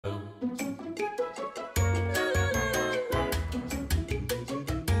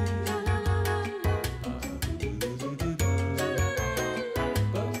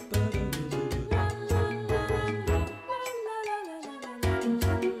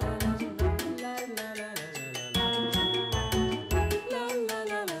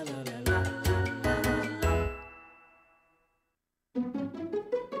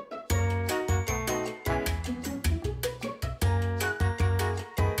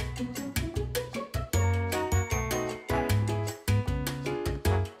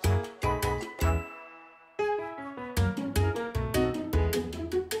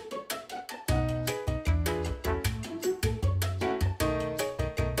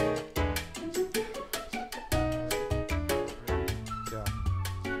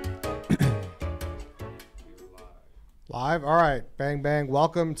Live. All right. Bang, bang.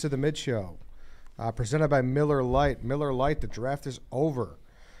 Welcome to the Mid Show. Presented by Miller Lite. Miller Lite, the draft is over.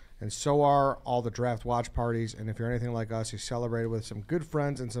 And so are all the draft watch parties. And if you're anything like us, you celebrate it with some good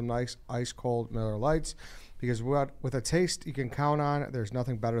friends and some nice ice-cold Miller Lites. Because with a taste you can count on, there's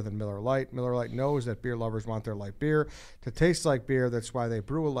nothing better than Miller Lite. Miller Lite knows that beer lovers want their light beer to taste like beer. That's why they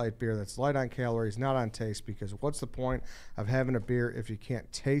brew a light beer that's light on calories, not on taste. Because what's the point of having a beer if you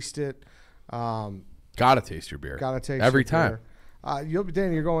can't taste it? Gotta taste your beer. Gotta taste every your time. Beer.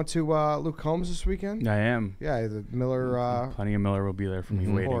 Danny, you're going to Luke Combs this weekend? I am. Yeah, the Miller. Plenty of Miller will be there for me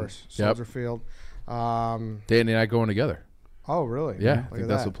waiting. Of course, Soldier Field. Danny and I going together. Oh, really? Yeah, I think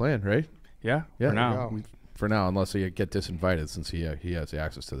that's the plan, right? Yeah, for now. For now, unless you get disinvited, since he has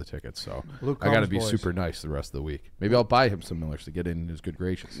access to the tickets. So Luke I got to be boys. super nice the rest of the week. Maybe I'll buy him some Millers to get in his good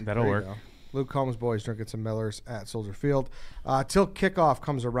gracious. That'll work. Luke Combs boys drinking some Millers at Soldier Field. Till kickoff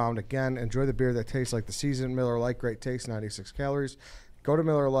comes around again, enjoy the beer that tastes like the season. Miller Lite, great taste, 96 calories. Go to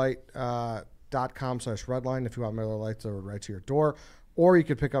MillerLite.com/Redline if you want Miller Lite delivered right to your door. Or you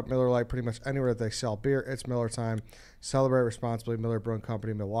could pick up Miller Lite pretty much anywhere that they sell beer. It's Miller time. Celebrate responsibly. Miller Brewing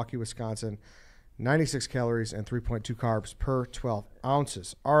Company, Milwaukee, Wisconsin. 96 calories and 3.2 carbs per 12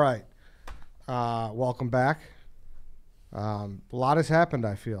 ounces. All right. Welcome back. A lot has happened,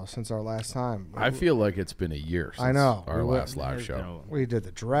 I feel, since our last time. I feel like it's been a year since our last live show. We did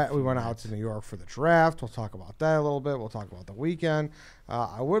the draft. We went out to New York for the draft. We'll talk about that a little bit. We'll talk about the weekend.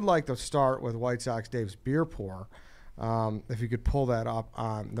 I would like to start with White Sox Dave's beer pour. If you could pull that up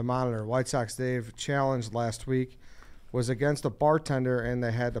on the monitor. White Sox Dave challenged last week was against a bartender, and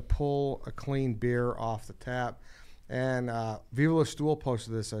they had to pull a clean beer off the tap. And Viva La Stool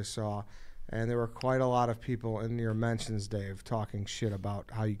posted this, I saw, and there were quite a lot of people in your mentions, Dave, talking shit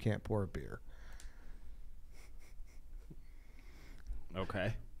about how you can't pour a beer.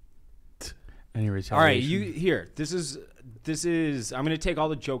 Okay. Any retaliation? All right, This is. I'm going to take all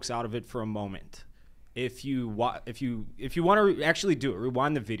the jokes out of it for a moment. If you want to actually do it,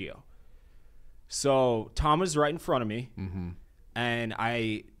 rewind the video. So Tom was right in front of me, and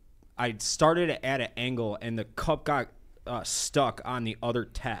I started at an angle, and the cup got stuck on the other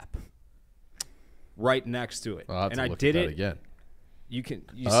tap, right next to it. And I did it again. You see it?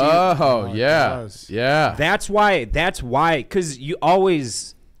 Oh yeah, yeah. That's why. Because you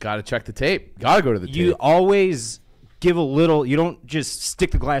always got to check the tape. Got to go to the tape. You always give a little. You don't just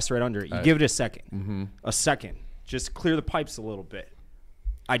stick the glass right under it. You give it a second. A second. Just clear the pipes a little bit.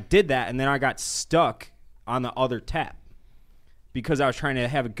 I did that, and then I got stuck on the other tap because I was trying to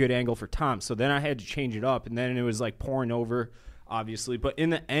have a good angle for Tom. So then I had to change it up, and then it was like pouring over, obviously. But in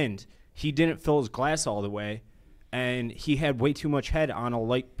the end, he didn't fill his glass all the way, and he had way too much head on a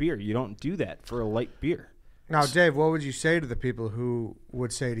light beer. You don't do that for a light beer. Now, Dave, what would you say to the people who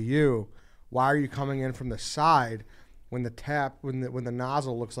would say to you, why are you coming in from the side when the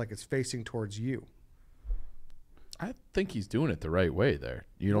nozzle looks like it's facing towards you? I think he's doing it the right way there.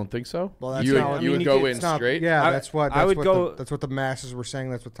 You don't think so? Well, that's you would go in straight? Yeah, that's what the masses were saying.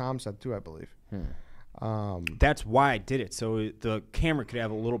 That's what Tom said too, I believe. That's why I did it, so the camera could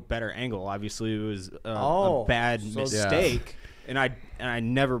have a little better angle. Obviously, it was a bad mistake, and I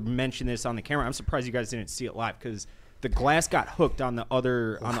never mentioned this on the camera. I'm surprised you guys didn't see it live because the glass got hooked on the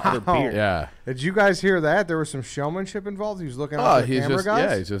other beer. Yeah. Did you guys hear that? There was some showmanship involved. He was looking out for the camera guys.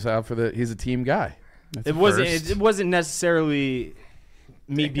 Yeah, he's just out for he's a team guy. It wasn't necessarily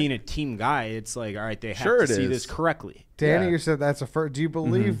me being a team guy. It's like, all right, they have to see this correctly. Danny, you said that's a first. Do you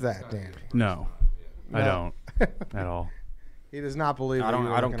believe that, Danny? No, I don't at all. He does not believe. I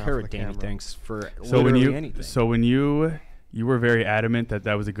don't care what Danny thinks for anything. So when you were very adamant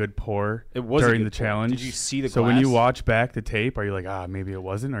that was a good pour during the challenge. Did you see the glass? So when you watch back the tape, are you like, maybe it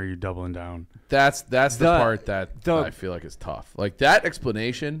wasn't, or are you doubling down? That's the part that I feel like is tough. Like that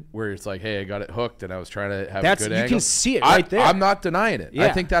explanation where it's like, hey, I got it hooked and I was trying to have a good angle. You can see it right there. I'm not denying it. Yeah.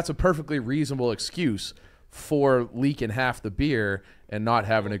 I think that's a perfectly reasonable excuse for leaking half the beer and not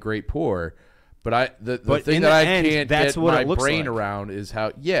having a great pour. But the thing that I can't get my brain around is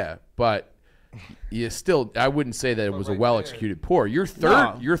how, but you still, I wouldn't say that it was a well-executed pour. Your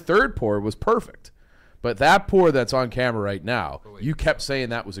third pour was perfect. But that pour that's on camera right now, you kept saying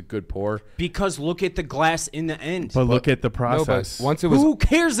that was a good pour. Because look at the glass in the end. But look at the process. No, once it was, who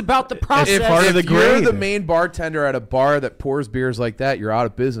cares about the process? If you're the main bartender at a bar that pours beers like that, you're out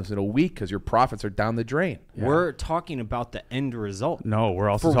of business in a week because your profits are down the drain. Yeah. We're talking about the end result. No, we're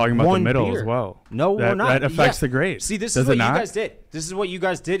also talking about the middle as well. No, we're not. That affects the grade. See, this is what you guys did. This is what you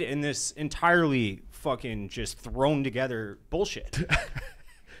guys did in this entirely fucking just thrown together bullshit.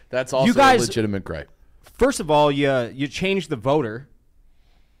 That's also a legitimate gripe. First of all, you changed the voter.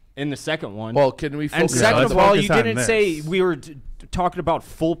 in the second one. Well, can we focus and second on of all, you didn't say we were talking about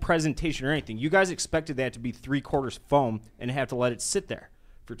full presentation or anything. You guys expected that to be 3/4 foam and have to let it sit there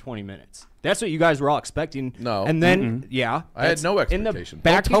for 20 minutes. That's what you guys were all expecting. No. And then, I had no expectation.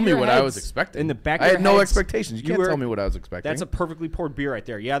 Don't tell me what I was expecting. In the back I of had no expectations. You can't tell me what I was expecting. That's a perfectly poured beer right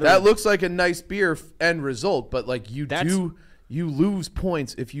there. Yeah, that looks like a nice beer end result, but like you lose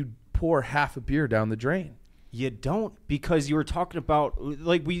points if you pour half a beer down the drain. You don't, because you were talking about,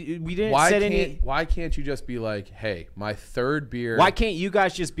 like, we didn't set any. Why can't you just be like, hey, my third beer? Why can't you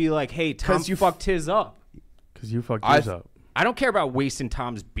guys just be like, hey, Tom, you fucked his up? Because you fucked yours up. I don't care about wasting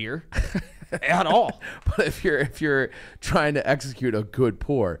Tom's beer at all. But if you're trying to execute a good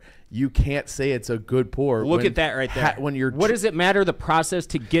pour, you can't say it's a good pour. Look at that right there. What does it matter the process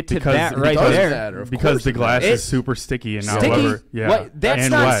to get to that right there? Because the glass is super sticky and that's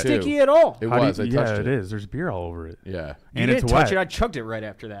not sticky at all. It was. I touched it is. There's beer all over it. Yeah. And you didn't touch it. I chugged it right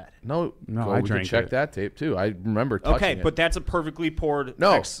after that. No, I drank it. Check that tape too. I remember touching it. Okay, but that's a perfectly poured.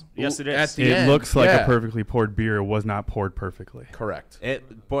 No. Yes, it is. It looks like a perfectly poured beer. It was not poured perfectly. Correct.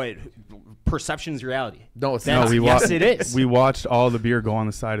 But perception's reality. No, it's not. Yes, it is. We watched all the beer go on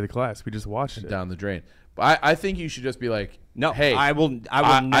the side of the glass. We just watched it down the drain. But I think you should just be like, no, hey, I will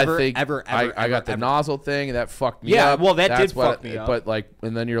never, ever. I got the nozzle thing, and that fucked me up. Yeah, well, that did fuck me up. But like,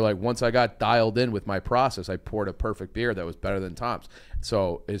 and then you're like, once I got dialed in with my process, I poured a perfect beer that was better than Tom's.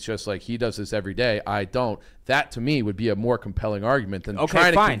 So it's just like he does this every day. I don't. That to me would be a more compelling argument than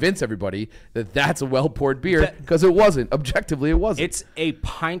trying to convince everybody that that's a well poured beer, because it wasn't. Objectively, it wasn't. It's a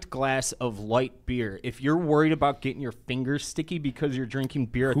pint glass of light beer. If you're worried about getting your fingers sticky because you're drinking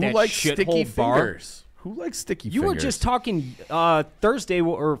beer at that shithole bar. Who likes sticky fingers? You were just talking Thursday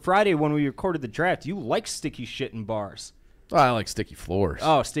or Friday when we recorded the draft. You like sticky shit in bars. Well, I like sticky floors.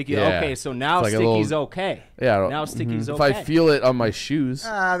 Oh, sticky. Yeah. Okay, so now like sticky's okay. Yeah. Now sticky's okay. If I feel it on my shoes.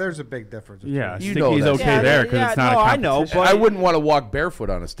 There's a big difference. Yeah, sticky's okay there because it's not a competition. I know, but I wouldn't want to walk barefoot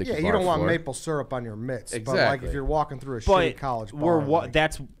on a sticky bar you don't want floor. maple syrup on your mitts. Exactly. But like if you're walking through a shitty college bar.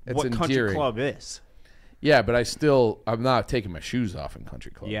 That's what country club is. Yeah, but I'm not taking my shoes off in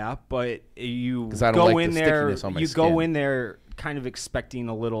country club. Yeah, but you go in there. Go in there kind of expecting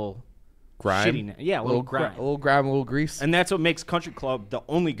a little grime. Shittiness. Yeah, a little grime, a little grease, and that's what makes country club the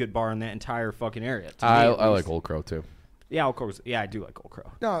only good bar in that entire fucking area. I like Old Crow too. Yeah, Old Crow. Yeah, I do like Old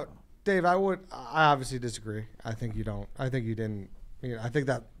Crow. No, Dave, I obviously disagree. I think you don't. I think you didn't. I think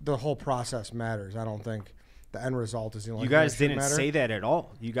that the whole process matters. I don't think the end result is the only thing. You guys didn't say that at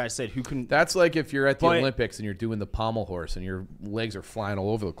all. You guys said who can. That's like if you're at the Olympics and you're doing the pommel horse and your legs are flying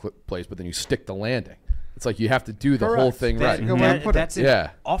all over the place, but then you stick the landing. It's like you have to do the whole thing right. That's an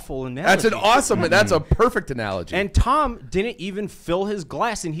awful analogy. That's an awesome. That's a perfect analogy. And Tom didn't even fill his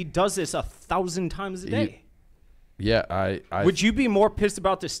glass, and he does this 1,000 times a day. Yeah, I would you be more pissed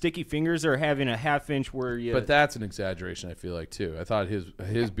about the sticky fingers or having a half-inch where you? But that's an exaggeration. I feel like too. I thought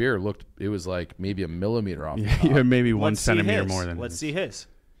his beer looked. It was like maybe a millimeter off. Yeah, maybe 1 centimeter more than. Let's see his.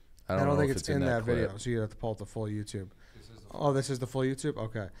 I don't think it's in that video, so you have to pull up the full YouTube. This is the full YouTube.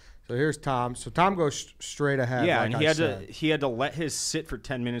 Okay, so here's Tom. So Tom goes straight ahead. Yeah, and he had to let his sit for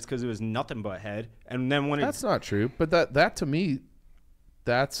 10 minutes because it was nothing but head. And then when that's not true, but that to me.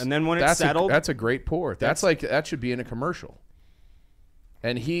 And then when it's settled, that's a great pour. That's like that should be in a commercial.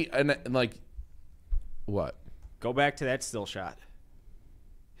 And like, what? Go back to that still shot.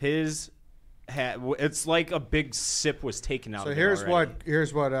 It's like a big sip was taken out. So here's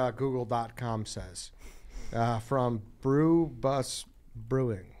what Google.com says from Brew Bus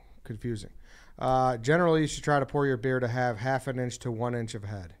Brewing. Confusing. Generally, you should try to pour your beer to have 1/2 inch to 1 inch of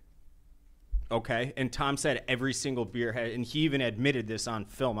head. Okay, and Tom said every single beer had, and he even admitted this on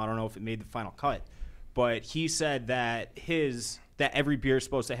film. I don't know if it made the final cut, but he said that every beer is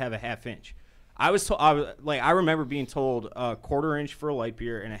supposed to have a 1/2 inch. I remember being told a 1/4 inch for a light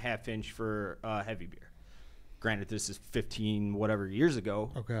beer and a 1/2 inch for heavy beer. Granted, this is 15 whatever years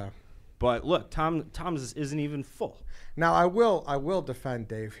ago. Okay, but look, Tom's isn't even full. Now I will defend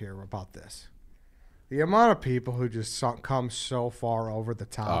Dave here about this. The amount of people who just come so far over the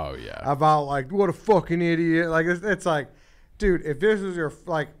top about, like, what a fucking idiot. Like, it's like, dude, if this was your,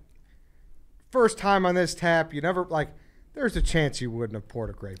 like, first time on this tap, you never, like, there's a chance you wouldn't have poured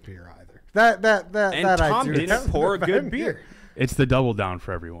a great beer either. Tom didn't pour a good beer. It's the double down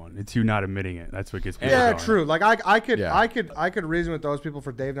for everyone. It's you not admitting it. That's what gets people going. True. Like I could reason with those people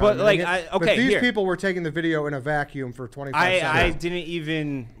for Dave not admitting it. But these people were taking the video in a vacuum for 25 seconds. I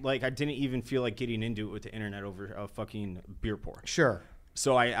didn't even feel like getting into it with the internet over a fucking beer pour. Sure.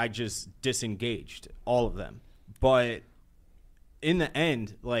 So I just disengaged all of them. But in the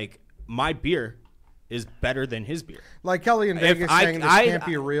end, like, my beer is better than his beer. Like Kelly in Vegas saying this can't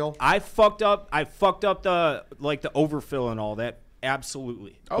be real. I fucked up the overfill and all that.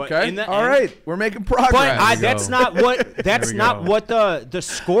 Absolutely. Okay. All right. We're making progress. But that's not what the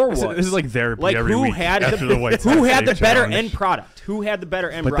score was. This is like therapy every who week had after the White Sox who had the better challenge. end product? Who had the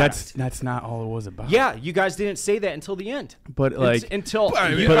better end product? But that's not all it was about. Yeah, you guys didn't say that until the end. But until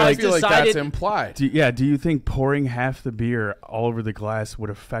you guys feel decided. like that's implied. Do you think pouring half the beer all over the glass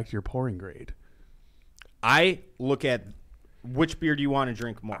would affect your pouring grade? I look at which beer do you want to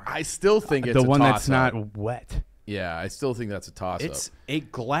drink more? I still think it's the one toss-up. that's not wet. Yeah, I still think that's a toss-up. It's a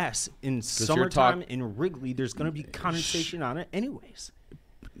glass. In summertime in Wrigley, there's going to be condensation on it anyways.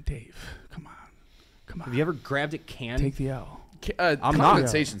 Dave, come on. Have you ever grabbed a can? Take the L.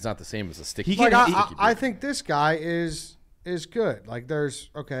 Condensation's not the same as a sticky. I think this guy is good. Like I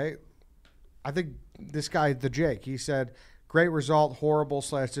think this guy, the Jake, he said, great result, horrible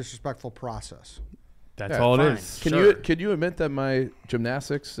 / disrespectful process. That's all it is. Can you admit that my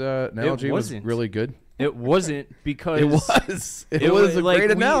gymnastics analogy was really good? It wasn't because it was a great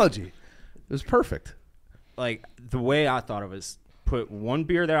analogy. It was perfect. Like the way I thought of it is put one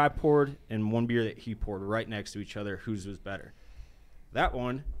beer that I poured and one beer that he poured right next to each other. Whose was better? That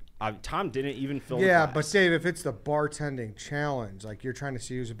one, Tom didn't even fill the glass. But Dave, if it's the bartending challenge, like you're trying to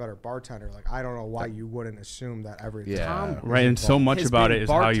see who's a better bartender, like I don't know why you wouldn't assume that every time. Right, and so much about it is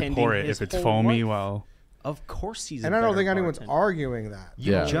how you pour it. If it's foamy, well. Of course he's. And I don't think anyone's arguing that.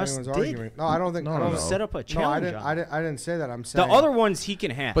 You just did. No, I don't think. No. Set up a challenge. No, I didn't say that. I'm saying the other ones he can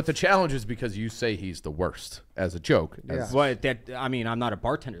have. But the challenge is because you say he's the worst as a joke. Yeah. But I'm not a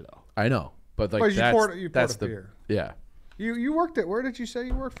bartender though. I know, but like you poured a beer. Yeah. You worked at, where did you say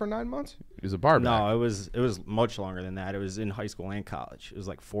you worked for 9 months? He was a barback. No, it was much longer than that. It was in high school and college. It was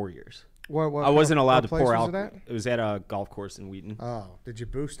like 4 years. What I wasn't allowed to pour alcohol. It was at a golf course in Wheaton. Oh, did you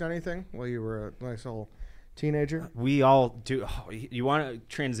boost anything while you were a nice little teenager? We all do. You want to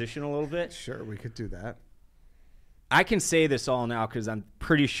transition a little bit? Sure, we could do that. I can say this all now because I'm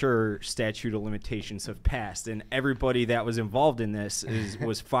pretty sure statute of limitations have passed, and everybody that was involved in this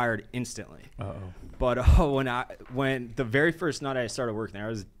was fired instantly. But when the very first night I started working there, I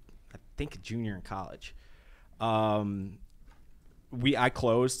was, I think, a junior in college. I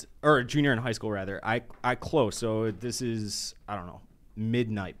closed, or junior in high school rather. I closed. So this is, I don't know,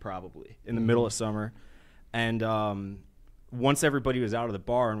 midnight probably in the middle of summer, and once everybody was out of the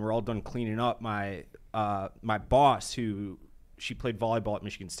bar and we're all done cleaning up, my boss, who she played volleyball at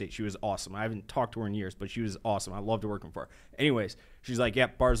Michigan State, she was awesome. I haven't talked to her in years, but she was awesome. I loved working for her. Anyways, she's like, "Yeah,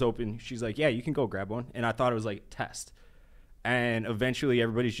 bar's open." She's like, "Yeah, you can go grab one." And I thought it was like a test. And eventually,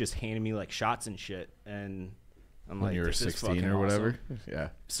 everybody's just handing me like shots and shit, and I'm when like, you were 16 or whatever. Awesome. Yeah.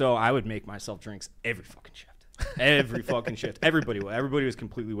 So I would make myself drinks every fucking shift. Every fucking shift. Everybody was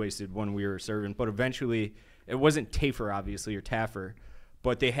completely wasted when we were serving. But eventually, it wasn't Tafer, obviously, or Taffer,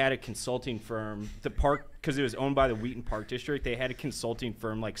 but they had a consulting firm. The park, because it was owned by the Wheaton Park District, they had a consulting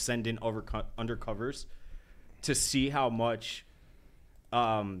firm like send in undercovers to see how much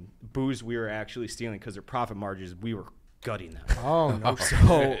booze we were actually stealing, because their profit margins, we were gutting them. Oh, no.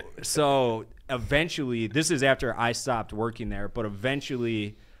 So eventually, this is after I stopped working there, but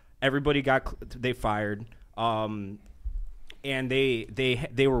eventually everybody they fired. And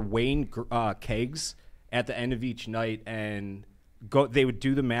they were weighing kegs at the end of each night, and they would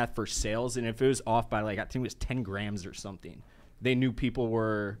do the math for sales, and if it was off by like, I think it was 10 grams or something, they knew people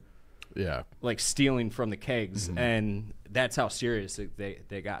were like stealing from the kegs, and that's how serious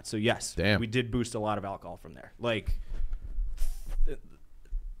they got. So yes, we did boost a lot of alcohol from there. Like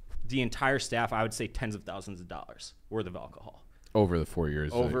the entire staff, I would say tens of thousands of dollars worth of alcohol over the 4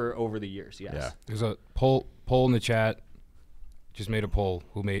 years. Over the years, yes. Yeah. There's a poll in the chat. Just made a poll.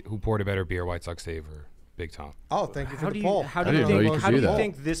 Who poured a better beer, White Sox Dave or Big Tom? Oh, thank you for the poll. How do you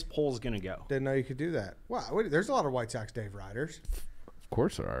think this poll's gonna go? Didn't know you could do that. Wow, there's a lot of White Sox Dave riders. Of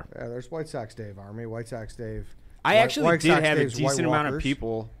course there are. Yeah, there's White Sox Dave Army, White Sox Dave. I actually did have a decent amount of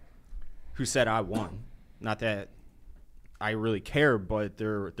people who said I won. Not that I really care, but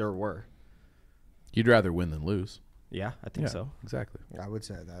there were. You'd rather win than lose. Yeah, I think so. Exactly. I would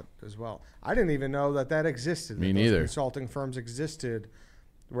say that as well. I didn't even know that existed. Me neither. Those consulting firms existed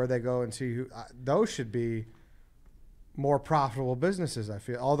where they go and see who. Those should be more profitable businesses, I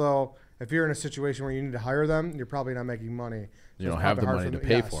feel. Although, if you're in a situation where you need to hire them, you're probably not making money. You don't have the money to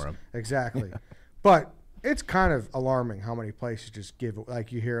pay for them. Exactly. But it's kind of alarming how many places just give,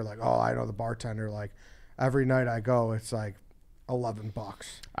 like you hear, like, oh, I know the bartender, like, every night I go, it's like $11.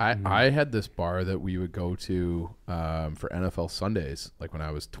 I had this bar that we would go to for NFL Sundays, like when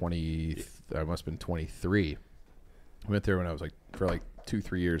I was 20. I must have been 23. I went there when I was like for like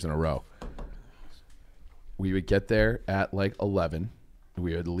 2-3 years in a row. we would get there at like 11.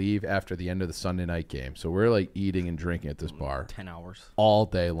 We would leave after the end of the Sunday night game. So we're like eating and drinking at this bar 10 hours all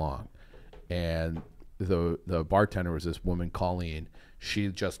day long. And the bartender was this woman, Colleen. She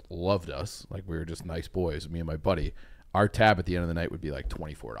just loved us. Like, we were just nice boys, me and my buddy. Our tab at the end of the night would be like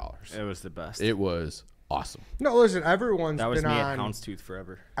 $24. It was the best. It was awesome. No, listen, everyone's that was been me on at Houndstooth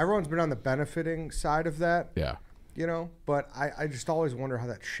forever. Everyone's been on the benefiting side of that. Yeah. You know, but I just always wonder how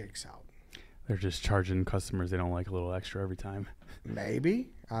that shakes out. They're just charging customers they don't like a little extra every time. Maybe.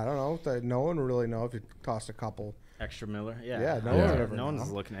 I don't know. No one would really know if you tossed a couple. Extra Miller, yeah. Yeah, no one would ever No know.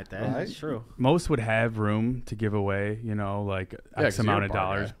 one's looking at that. Right? That's true. Most would have room to give away, you know, like X 'cause amount you're of a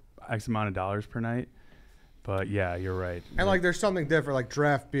bar dollars, X amount of dollars per night. But yeah, you're right. And like, there's something different, like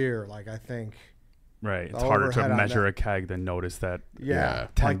draft beer. Like, I think. Right. It's the harder to overhead on measure that. a keg than notice that Yeah.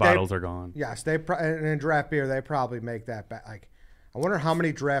 10 Like bottles are gone. Yes, and in draft beer, they probably make that back. Like, I wonder how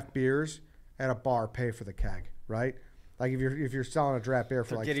many draft beers at a bar pay for the keg, right? Like, if you're selling a draft beer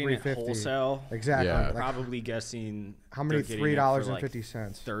for like getting it $3.50 wholesale, exactly. Yeah. Like, probably guessing how many they're getting it for, like,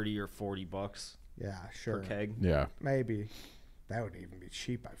 $3.50? 30 or $40 Yeah, sure. per keg. Yeah. Maybe that would even be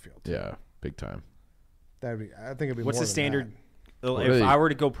cheap. I feel. Too. Yeah. Big time. That would be. I think it'd be. What's more the than standard? that. If I were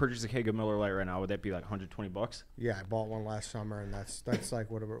to go purchase a keg of Miller Lite right now, would that be like $120? Yeah, I bought one last summer, and that's like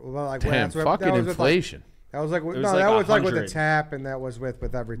whatever. Well, like Damn, that's what- fucking that was with, like, inflation. that was like was no, like that was like with the 100. tap, and that was with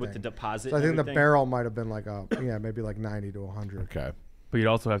everything. With the deposit. So I and think the everything? barrel might have been like maybe like 90 to 100. Okay. But you'd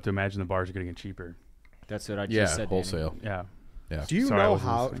also have to imagine the bars are getting it cheaper. That's what I just Yeah, said. wholesale. Yeah. Yeah. Do you Sorry, I know wasn't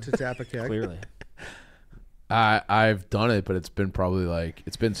how listening. to tap a keg? Clearly. I've done it, but it's been probably like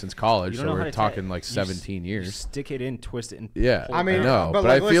since college, You so don't know how we're to talking tap- like you 17 You years. stick it in, twist it, and Yeah, pull I it mean, I know, but, but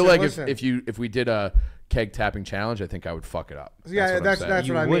like, I feel listen, like listen. if we did a keg tapping challenge, I think I would fuck it up. Yeah, what I'm saying. that's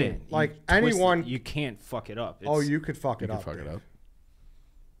You what I wouldn't. mean. You Like twist anyone. it, you can't fuck it up. Oh, It's- you could fuck You it can up. fuck it Dave. up.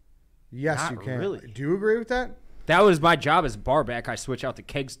 Yes, Not you can. really. Do you agree with that? That was my job as bar back. I switch out the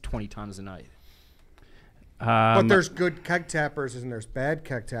kegs 20 times a night. But there's good keg tappers and there's bad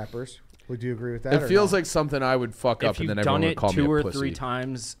keg tappers. Would you agree with that? It or feels no? like something I would fuck up, If and you've then everyone done would it call me 2 a or pussy. 3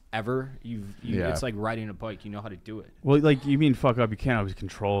 times ever, Yeah. it's like riding a bike. You know how to do it. Well, like you mean fuck up, you can't always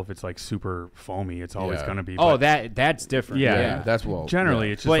control if it's like super foamy. It's always Yeah. going to be. Oh, but that's different. Yeah. Yeah, that's well. generally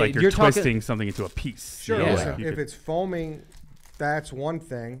yeah. it's just But like you're you're talking- twisting something into a piece. Sure. You know, Yeah. Listen, like you if could- it's foaming, that's one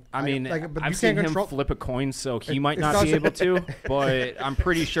thing. I mean, but I've you seen can't him control. flip a coin, so he might it not be doesn't- able to. But I'm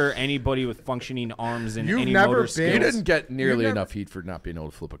pretty sure anybody with functioning arms and You've any never motor been- skills. You didn't get nearly never- enough heat for not being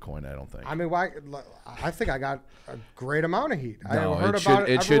able to flip a coin. I don't think. I mean, why? I think I got a great amount of heat. I No, heard it about should,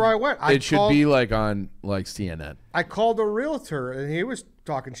 it everywhere I went. It should be like on like CNN. I called a realtor and he was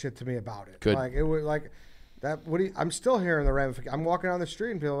talking shit to me about it. Good. Like it was like that. I'm still hearing the ramifications. I'm walking down the street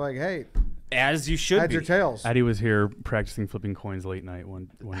and people are like, "Hey, As you should heads be. or tails." Eddie was here practicing flipping coins late night one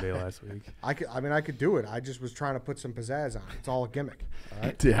day last week. I could do it. I just was trying to put some pizzazz on it. It's all a gimmick. All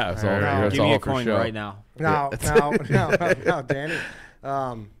right. Yeah, it's all, All right. it's Give me all a for coin show. right now. Now, Danny.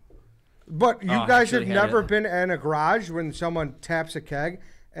 But you I guys have actually had never it. been in a garage when someone taps a keg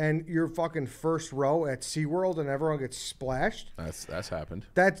and you're fucking first row at SeaWorld and everyone gets splashed. That's happened.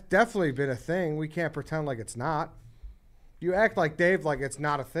 That's definitely been a thing. We can't pretend like it's not. You act like Dave like it's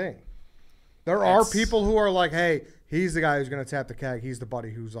not a thing. There are people who are like, hey, he's the guy who's going to tap the keg. He's the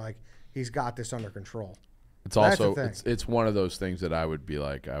buddy who's like, he's got this under control. It's That's also the thing. it's one of those things that I would be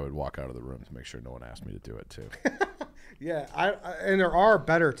like I would walk out of the room to make sure no one asked me to do it too. Yeah, and there are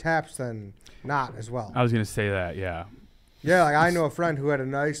better taps than not as well. I was gonna say that, yeah. Yeah, like I know a friend who had a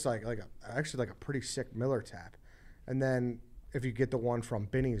nice actually a pretty sick Miller tap, and then if you get the one from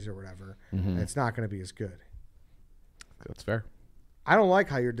Binny's or whatever, it's not going to be as good. That's fair. I don't like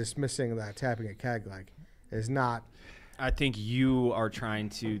how you're dismissing that tapping a keg like is not. I think you are trying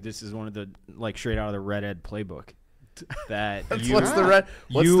to. This is one of the like straight out of the Red Ed playbook. That you, What's the red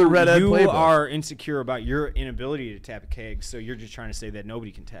Ed you playbook? are insecure about your inability to tap a keg, so you're just trying to say that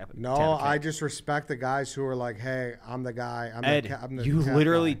nobody can tap it. No, tap a keg. I just respect the guys who are like, hey, I'm the guy. Ed, you tap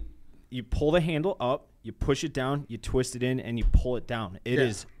literally guy. you pull the handle up, you push it down, you twist it in, and you pull it down. It Yeah.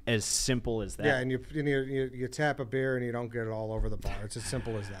 is as simple as that. Yeah, and you tap a beer and you don't get it all over the bar. It's as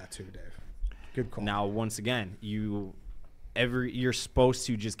simple as that too, Dave. Good call. Now, once again, you're supposed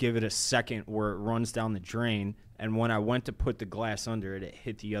to just give it a second where it runs down the drain. And when I went to put the glass under it, it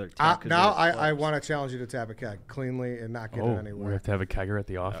hit the other tap. Now I want to challenge you to tap a keg cleanly and not get it We anywhere. have to have a kegger at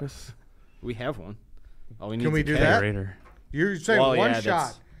the office. We have one. All we Can need we is a do keg. that? Kegerator. You're saying Well, one yeah, shot.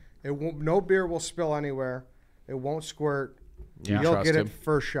 that's- It won't, no beer will spill anywhere. It won't squirt. Yeah. You'll Trust get him? it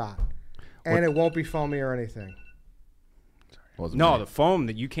first shot, and it won't be foamy or anything. Wasn't No, me. the foam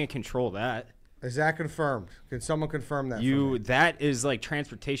that you can't control that. Is that confirmed? Can someone confirm that? That is like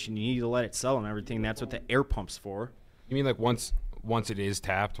transportation. You need to let it settle and everything. That's what the air pump's for. You mean like once it is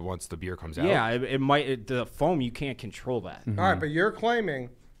tapped, once the beer comes out? Yeah, it might. The foam, you can't control that. All right, but you're claiming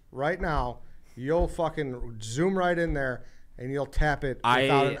right now you'll fucking zoom right in there and you'll tap it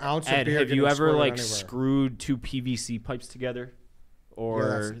without an ounce of beer. Have you ever like screwed two PVC pipes together?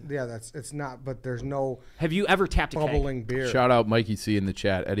 Or it's not. But there's no. Have you ever tapped a bubbling keg? beer? Shout out Mikey C in the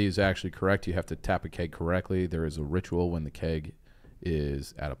chat. Eddie is actually correct. You have to tap a keg correctly. There is a ritual when the keg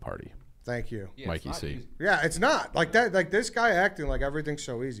is at a party. Thank you, Mikey C. Yeah, it's not like that. Like this guy acting like everything's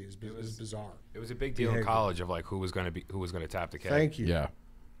so easy is bizarre. It was a big deal in college of like who was gonna tap the keg. Thank you. Yeah,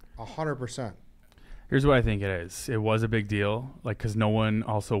 100%. Here's what I think it is. It was a big deal, like because no one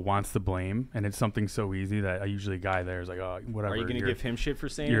also wants the blame, and it's something so easy that usually guy there is like, oh, whatever. Are you gonna give him shit for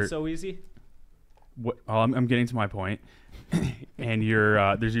saying it's so easy? I'm getting to my point. And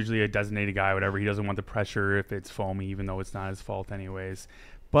there's usually a designated guy, whatever. He doesn't want the pressure if it's foamy, even though it's not his fault anyways.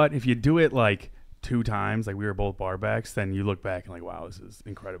 But if you do it like 2 times, like we were both barbacks, then you look back and like, wow, this is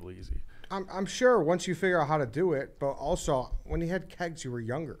incredibly easy. I'm sure once you figure out how to do it, but also when you had kegs, you were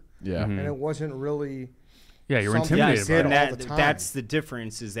younger. Yeah, and it wasn't really. Yeah, you were intimidated. And that's the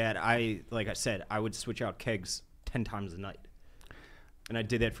difference. Is that like I said, I would switch out kegs 10 times a night, and I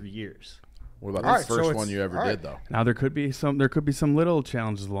did that for years. What about the first one you ever did though? Now there could be some little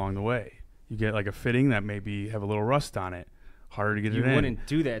challenges along the way. You get like a fitting that maybe have a little rust on it, harder to get it in. You wouldn't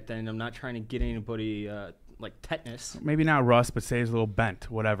do that then. I'm not trying to get anybody like tetanus. Maybe not rust, but say it's a little bent,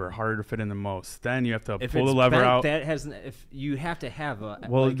 whatever, harder to fit in than most. Then you have to pull the lever bent, out. If you have to have a.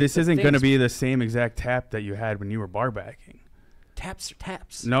 Well, like this isn't going to be the same exact tap that you had when you were barbacking. Taps are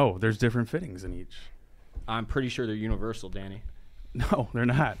taps. No, there's different fittings in each. I'm pretty sure they're universal, Danny. No, they're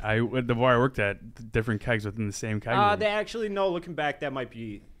not. At the bar I worked at, different kegs within the same keg. They actually, no, looking back, that might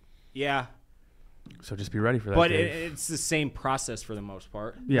be, yeah. So just be ready for that. But it's the same process for the most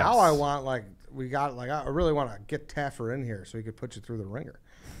part. Yes. Now I want I really want to get Taffer in here so he could put you through the ringer.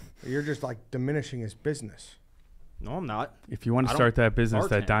 You're just like diminishing his business. No, I'm not. If you want to start that business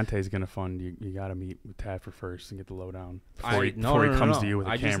that Dante's going to fund, you got to meet with Taffer first and get the lowdown before he comes to you with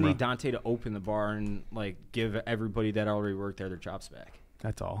a camera. I just need Dante to open the bar and like give everybody that already worked there their jobs back.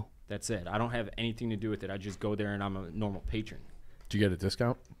 That's all. That's it. I don't have anything to do with it. I just go there and I'm a normal patron. Did you get a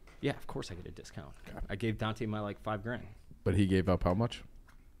discount? Yeah, of course I get a discount. Okay. I gave Dante my like $5,000. But he gave up how much?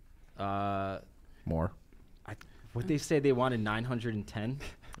 More. What they say they wanted 910.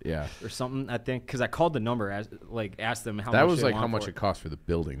 Yeah. Or something, I think, because I called the number, asked them how much. That was like how much it cost for the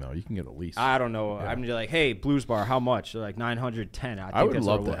building, though. You can get a lease. I don't know. Yeah. I'm just like, hey, Blues Bar, how much? They're like 910. I would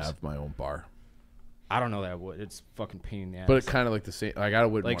love to have my own bar. I don't know that I would. It's fucking pain in the ass. But it's kind of like the same. Like I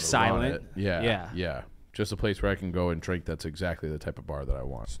wouldn't like want to silent. run it. Yeah. Just a place where I can go and drink. That's exactly the type of bar that I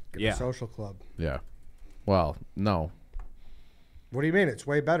want. Get a social club. Yeah. Well, no. What do you mean? It's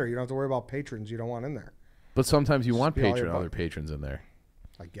way better. You don't have to worry about patrons you don't want in there. But sometimes you want other patrons in there.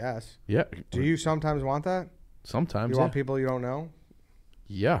 I guess. Yeah. Do you sometimes want that? Sometimes. You want people you don't know?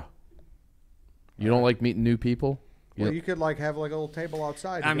 Yeah. You don't like meeting new people? Well, you could like have like a little table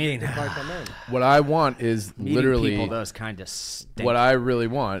outside. I mean, invite them in. What I want is literally people does kind of stink. What I really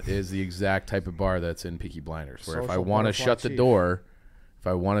want is the exact type of bar that's in Peaky Blinders, where Social if I want to shut the door,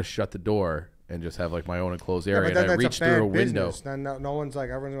 and just have like my own enclosed area, and I reach through a window. Then no one's like,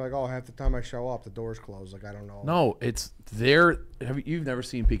 everyone's like, oh, half the time I show up, the door's closed. Like I don't know. No, it's there. You've never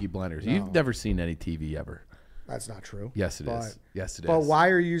seen Peaky Blinders. No. You've never seen any TV ever. That's not true. Yes, it is. Yes, it is. But why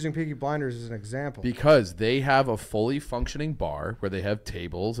are you using Peaky Blinders as an example? Because they have a fully functioning bar where they have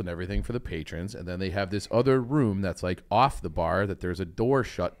tables and everything for the patrons, and then they have this other room that's like off the bar that there's a door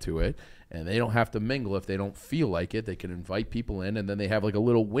shut to it, and they don't have to mingle if they don't feel like it. They can invite people in, and then they have like a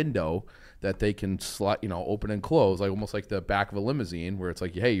little window that they can open and close, like almost like the back of a limousine, where it's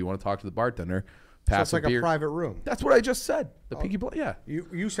like, hey, you want to talk to the bartender? So it's like a private room. That's what I just said. The Peaky Blinders. Yeah.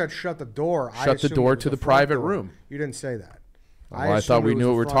 You said shut the door. Shut the door to the private room. You didn't say that. Well, I thought we knew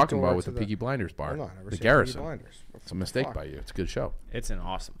what we were talking about with the Peaky Blinders bar. No, I never the said Garrison. Peaky Blinders. It's a mistake by you. It's a good show. It's an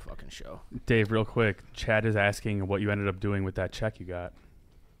awesome fucking show. Dave, real quick, Chad is asking what you ended up doing with that check you got.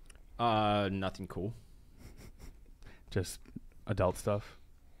 Nothing cool. Just adult stuff.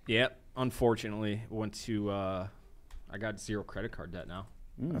 Yep. Unfortunately, went to. I got 0 credit card debt now.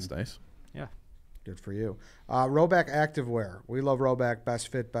 That's nice. Yeah. Good for you. Roback Activewear. We love Roback. Best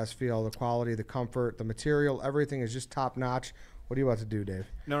fit, best feel. The quality, the comfort, the material, everything is just top notch. What are you about to do, Dave?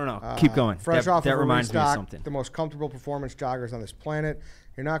 No. Keep going. Fresh off that of reminds me of restock, something. the most comfortable performance joggers on this planet.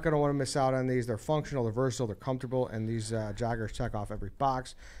 You're not going to want to miss out on these. They're functional, they're versatile, they're comfortable, and these joggers check off every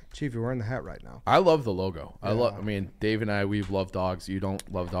box. Chief, you're wearing the hat right now. I love the logo. I mean, Dave and I, we've loved dogs. You don't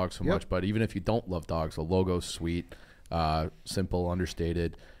love dogs so Yep. much, but even if you don't love dogs, the logo's sweet, simple,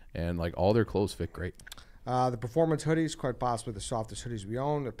 understated, and like all their clothes fit great. The performance hoodies, quite possibly the softest hoodies we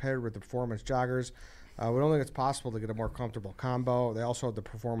own. They're paired with the performance joggers. We don't think it's possible to get a more comfortable combo. They also have the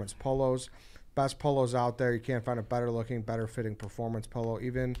performance polos. Best polos out there. You can't find a better looking, better fitting performance polo.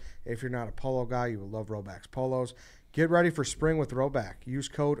 Even if you're not a polo guy, you will love Roback's polos. Get ready for spring with Roback. Use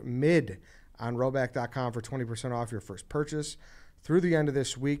code MID on Roback.com for 20% off your first purchase through the end of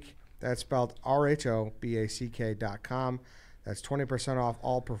this week. That's spelled RHOBACK.com. That's 20% off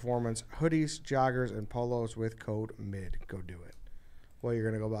all performance hoodies, joggers, and polos with code MID. Go do it. Well, you're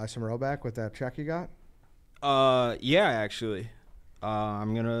going to go buy some Roback with that check you got? Yeah, actually.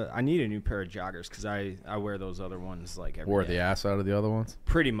 I need a new pair of joggers because I wear those other ones like every Wore day. the ass out of the other ones?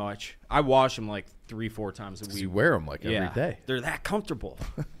 Pretty much. I wash them like 3-4 times a week. You wear them like every day. They're that comfortable.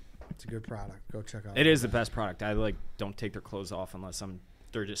 It's a good product. Go check out It is the best product. I don't take their clothes off unless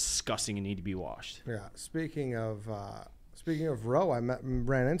they're disgusting and need to be washed. Yeah. Speaking of Ro, I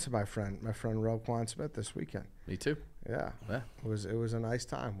ran into my friend Roquan Smith this weekend. Me too. Yeah. Yeah. It was a nice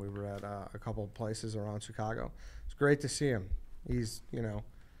time. We were at a couple of places around Chicago. It's great to see him. He's,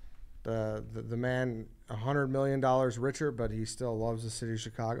 the man $100 million richer, but he still loves the city of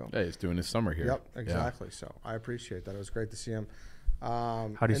Chicago. Yeah, he's doing his summer here. Yep, exactly. Yeah. So I appreciate that. It was great to see him. How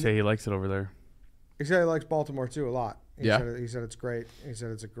do you say he likes it over there? He said he likes Baltimore too a lot. He Yeah. said it's great. He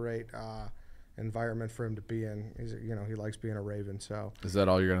said it's a great environment for him to be in. He likes being a Raven. So Is that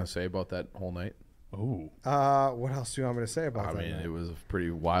all you're gonna say about that whole night? Oh. what else do you want me to say about that? I mean, night? it was a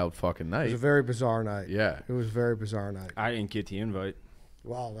pretty wild fucking night. It was a very bizarre night. Yeah. It was a very bizarre night. I didn't get the invite.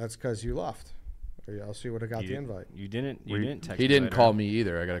 Well, that's because you left. Or else you would have got the invite. You didn't text He me didn't later. call me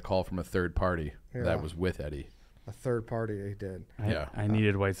either. I got a call from a third party Yeah. that was with Eddie. A third party he did. I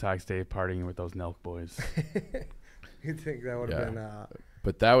needed White Sox Dave partying with those Nelk boys. You'd think that would have been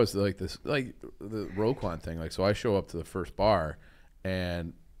But that was like the Roquan thing. Like, so I show up to the first bar,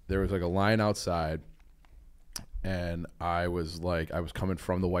 and there was like a line outside, and I was coming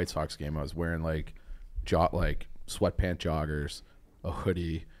from the White Sox game. I was wearing like sweatpant joggers, a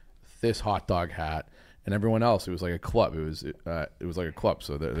hoodie, this hot dog hat, and everyone else. It was like a club. It was like a club.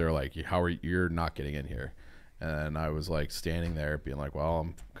 So they're like, you're not getting in here. And I was like standing there being like, well,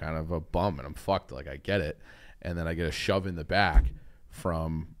 I'm kind of a bum and I'm fucked. Like, I get it. And then I get a shove in the back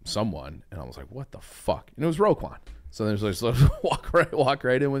from someone, and I was like, what the fuck? And it was Roquan. So there's like, so walk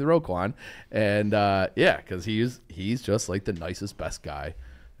right in with Roquan. And because he's just like the nicest, best guy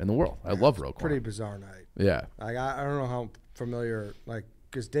in the world. I love Roquan. pretty bizarre night. Yeah. Like I don't know how familiar, like,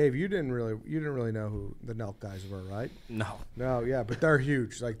 because Dave, you didn't really know who the Nelk guys were, right? No, yeah, but they're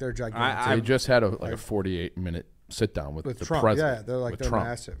huge, like they're gigantic. They just had a 48-minute sit down with the Trump. president. Yeah, they're Trump.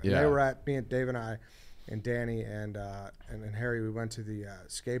 massive. And Yeah. they were at Dave and I, and Danny and Harry. We went to the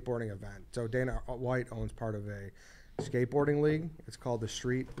skateboarding event. So Dana White owns part of a skateboarding league. It's called the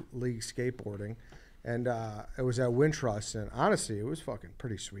Street League Skateboarding, and it was at Wintrust. And honestly, it was fucking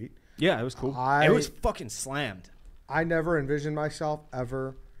pretty sweet. Yeah, it was cool. It was fucking slammed. I never envisioned myself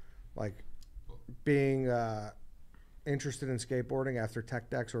ever, like, being interested in skateboarding after Tech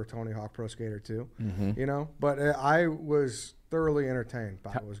Decks or Tony Hawk Pro Skater 2, But I was thoroughly entertained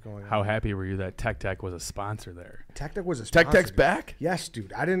by what was going on. How happy were you that Tech Deck was a sponsor there? Tech Deck was a sponsor. Tech Deck's back? Yes,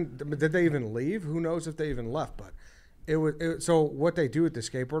 dude. Did they even leave? Who knows if they even left? But it was so what they do with the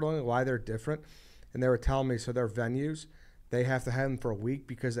skateboarding, why they're different, and they were telling me, so their venues, they have to have them for a week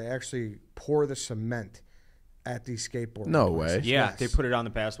because they actually pour the cement at these skateboarding No places. way. Yeah, Yes. they put it on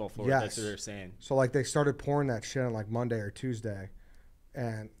the basketball floor. Yes. That's what they're saying. So like they started pouring that shit on like Monday or Tuesday,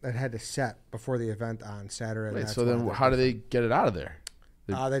 and it had to set before the event on Saturday. and Wait, that's so why then they're how do they get it out of there?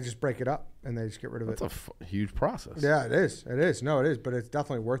 They just break it up and they just get rid of That's it. a huge process. Yeah, it is. It is. No, it is. But it's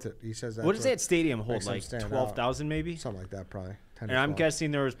definitely worth it. He says that. What does that stadium hold? makes them Like stand out. 12,000 maybe? Something like that, probably. 10 to And I'm 12.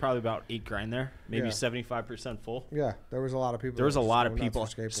 guessing there was probably about $8,000 there, maybe Yeah. 75% full. Yeah, there was a lot of people. There was that a lot were of nuts people.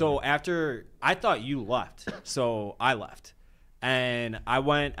 for skateboarding. So after I thought you left, so I left, and I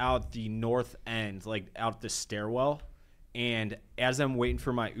went out the north end, like out the stairwell. And as I'm waiting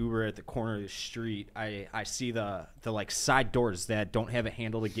for my Uber at the corner of the street, I see the like side doors that don't have a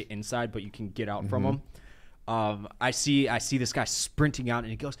handle to get inside, but you can get out from them. I see this guy sprinting out, and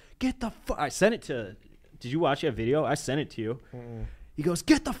he goes, "Get the fuck!" I sent it to. Did you watch that video? I sent it to you. He goes,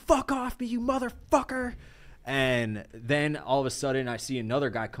 "Get the fuck off me, you motherfucker!" And then all of a sudden, I see another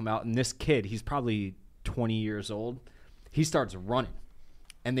guy come out, and this kid, he's probably 20 years old. He starts running,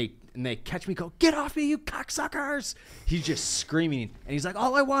 and they catch me. Go, get off me, you cocksuckers! He's just screaming, and he's like,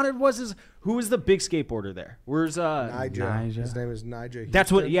 all I wanted was who was the big skateboarder there? Where's Nigel? His name is Nigel.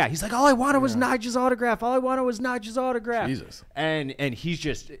 That's what. Yeah, he's like, all I wanted was Nigel's autograph. All I wanted was Nigel's autograph. Jesus. And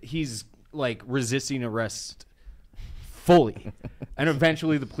he's like resisting arrest fully. And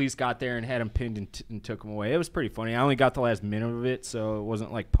eventually the police got there and had him pinned and took him away. It was pretty funny. I only got the last minute of it, so it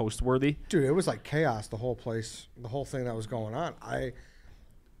wasn't like post-worthy. Dude, it was like chaos, the whole place, the whole thing that was going on.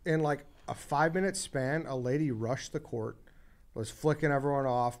 In like a 5-minute span, a lady rushed the court, was flicking everyone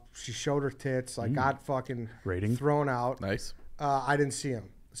off. She showed her tits, like got fucking thrown out. Nice. I didn't see him.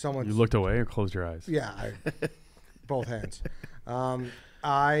 You looked away or closed your eyes? Yeah, both hands.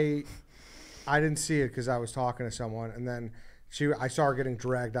 I didn't see it because I was talking to someone, and then I saw her getting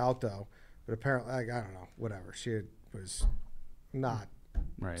dragged out though. But apparently, like, I don't know, whatever. She was not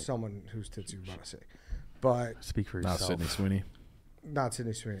someone whose tits you want to see. But speak for yourself. Not Sydney Sweeney. Not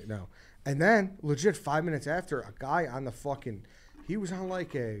Sydney Sweeney, no. And then, legit, 5 minutes after, a guy on the he was on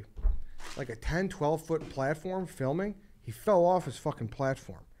like a 10, 12-foot platform filming. He fell off his fucking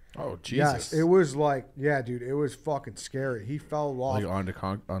platform. Oh, Jesus. Yes, it was like, yeah, dude, it was fucking scary. He fell off. Like onto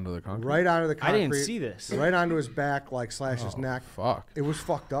the concrete? Right onto the concrete. I didn't see this. Right onto his back, like slash his neck. Fuck. It was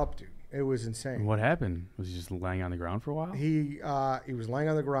fucked up, dude. It was insane. What happened? Was he just laying on the ground for a while? He was laying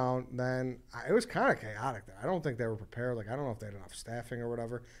on the ground. Then it was kind of chaotic there. I don't think they were prepared. Like, I don't know if they had enough staffing or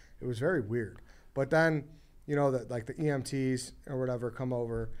whatever. It was very weird. But then, the EMTs or whatever come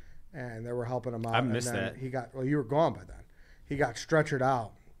over, and they were helping him out. I missed that. You were gone by then. He got stretchered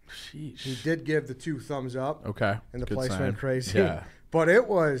out. Sheesh. He did give the 2 thumbs up. Okay. And the Good place sign. went crazy. Yeah. But it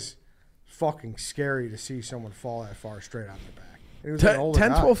was fucking scary to see someone fall that far straight on their back. It was an older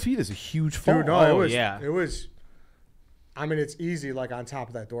 10, guy. 12 feet is a huge fall. Dude, no, yeah. It was, I mean, it's easy, like, on top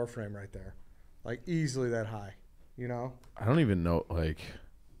of that door frame right there. Like, easily that high, I don't even know, like,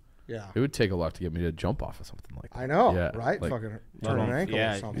 Yeah. it would take a lot to get me to jump off of something like that. I know, Yeah, right? like- Fucking turn an ankle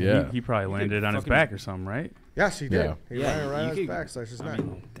or something. Yeah. He probably landed on his fucking- back or something, right? Yes, he did. Yeah. He ran right on his back slash his neck.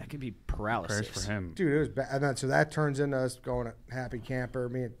 That could be paralysis. Prayers for him. Dude, it was bad. And then, so that turns into us going to Happy Camper,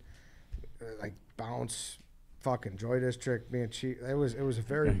 me and, like, Bounce, fucking Joy District, me and Chief. It was a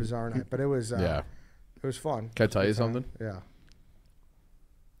very bizarre night, but it was it was fun. Can I tell you something? Yeah.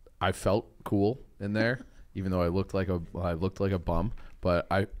 I felt cool in there, even though I looked like a bum. But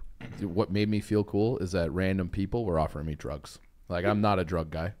what made me feel cool is that random people were offering me drugs. Like, I'm not a drug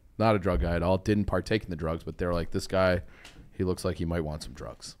guy at all. Didn't partake in the drugs, but they're like, this guy, he looks like he might want some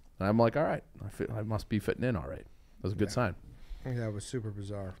drugs. And I'm like, all right, I must be fitting in all right. That was a good sign. Yeah, it was super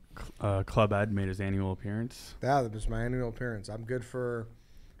bizarre. Club Ed made his annual appearance. That was my annual appearance. I'm good for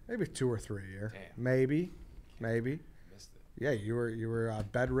maybe 2 or 3 a year. Damn. Maybe. Missed it. Yeah, you were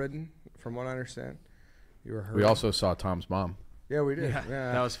bedridden, from what I understand. You were hurt. We also saw Tom's mom. Yeah, we did.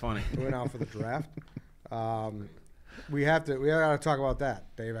 Yeah, that was funny. We went out for the draft. We got to talk about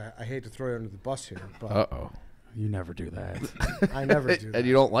that, Dave. I hate to throw you under the bus here, but You never do that. I never do that. And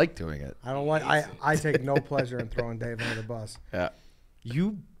you don't like doing it. I don't like. I take no pleasure in throwing Dave under the bus. Yeah.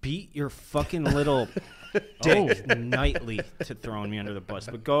 You beat your fucking little dick nightly to throwing me under the bus.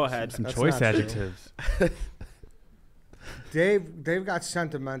 But go ahead. Some That's choice not true. adjectives. Dave got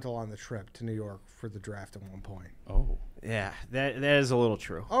sentimental on the trip to New York for the draft at one point. Oh. Yeah, that is a little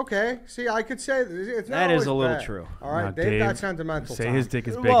true. Okay, see, I could say it's not That is always a little bad. true. All right, Now, Dave got Dave, sentimental. Say Tom. his dick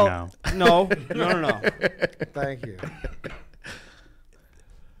is big Well, now. No. Thank you.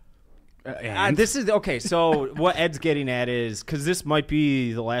 This is okay. So what Ed's getting at is because this might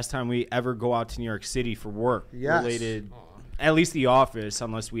be the last time we ever go out to New York City for work related. At least the office,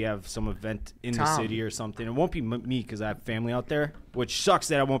 unless we have some event in the city or something. It won't be me because I have family out there, which sucks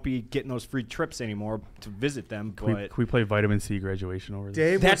that I won't be getting those free trips anymore to visit them. Can we play Vitamin C Graduation over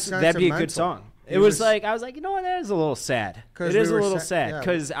there? Dave, that'd be a good song. I was like, you know what? That is a little sad. It is a little sad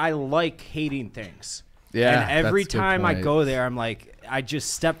because I like hating things. Yeah. And every that's a good time I point. go there, I'm like, I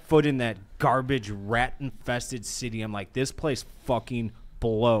just step foot in that garbage, rat-infested city. I'm like, this place fucking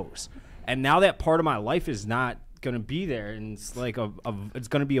blows. And now that part of my life is not going to be there, and it's like it's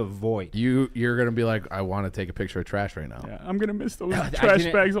going to be a void. You're going to be like, I want to take a picture of trash right now. Yeah, I'm going to miss those trash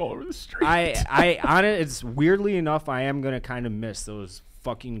bags all over the street. It's weirdly enough, I am going to kind of miss those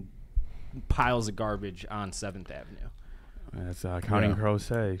fucking piles of garbage on 7th Avenue. That's Counting Crows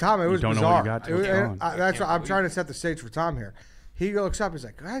say. Tom, it was don't bizarre. Know what you got That's what I'm trying to set the stage for Tom here. He looks up. He's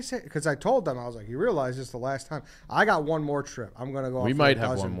like, "Can I say?" Because I told them, I was like, "You realize this is the last time. I got one more trip. I'm gonna go." We might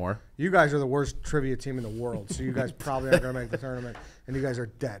have one more. You guys are the worst trivia team in the world, so you guys probably aren't gonna make the tournament, and you guys are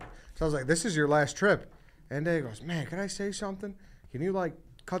dead. So I was like, "This is your last trip." And Dave goes, "Man, can I say something? Can you like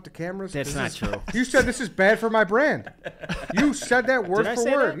cut the cameras? That's not true. You said this is bad for my brand. You said that word Did I for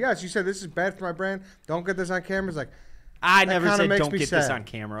say word. that? Yes, you said this is bad for my brand. Don't get this on camera. It's like, I never said makes don't me get sad. this on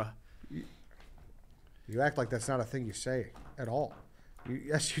camera. You act like that's not a thing you say at all.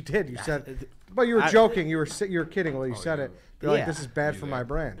 Yes, you did. You said, but you were joking. You were kidding while you said it. You're like, this is bad for my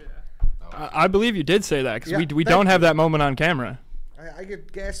brand. I believe you did say that because we don't have that moment on camera. I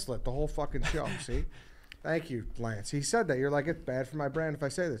get gaslit the whole fucking show. See, thank you, Lance. He said that. You're like, it's bad for my brand if I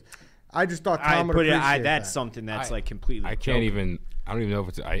say this. I just thought Tom would appreciate that. That's something that's like completely. I can't even. I don't even know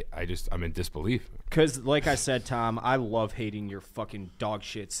if it's. I'm in disbelief. Because, like I said, Tom, I love hating your fucking dog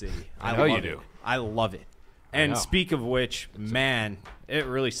shit city. I know you do. I love it. And speak of which, man, it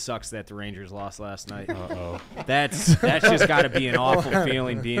really sucks that the Rangers lost last night. Uh-oh. That's just got to be an awful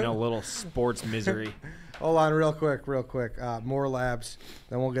feeling, being a little sports misery. Hold on, real quick. More Labs,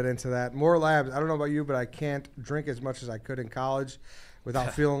 then we'll get into that. More Labs. I don't know about you, but I can't drink as much as I could in college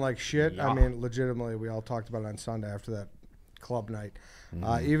without feeling like shit. I mean, legitimately, we all talked about it on Sunday after that club night.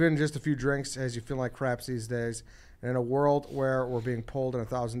 Even just a few drinks as you feel like craps these days. And in a world where we're being pulled in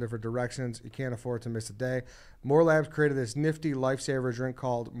 1,000 different directions, you can't afford to miss a day. More Labs created this nifty lifesaver drink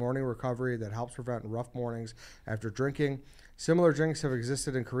called Morning Recovery that helps prevent rough mornings after drinking. Similar drinks have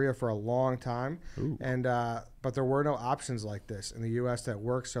existed in Korea for a long time, and but there were no options like this in the U.S. that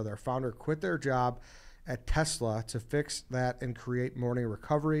worked, so their founder quit their job at Tesla to fix that and create Morning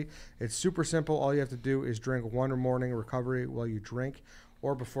Recovery. It's super simple. All you have to do is drink one Morning Recovery while you drink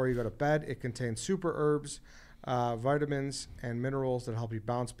or before you go to bed. It contains super herbs, vitamins, and minerals that help you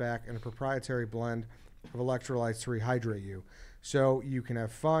bounce back, and a proprietary blend of electrolytes to rehydrate you. So you can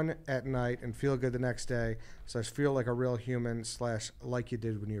have fun at night and feel good the next day, / feel like a real human / like you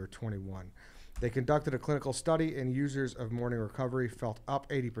did when you were 21. They conducted a clinical study, and users of Morning Recovery felt up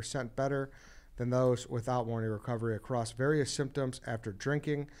 80% better than those without Morning Recovery across various symptoms after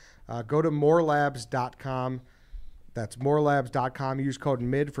drinking. Go to morelabs.com. That's morelabs.com. Use code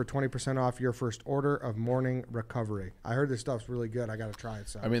MID for 20% off your first order of Morning Recovery. I heard this stuff's really good. I got to try it.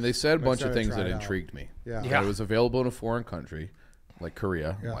 So I mean, they said a bunch of things that intrigued me. Yeah. That it was available in a foreign country, like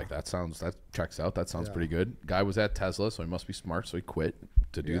Korea. Yeah. Like that checks out. That sounds pretty good. Guy was at Tesla, so he must be smart. So he quit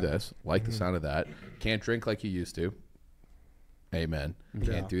to do this. Like the sound of that. Can't drink like he used to. Amen.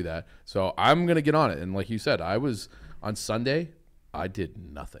 Can't do that. So I'm gonna get on it. And like you said, I was on Sunday. I did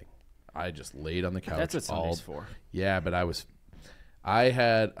nothing. I just laid on the couch. That's what Sunday's for. Yeah, but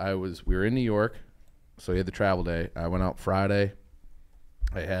we were in New York, so we had the travel day. I went out Friday.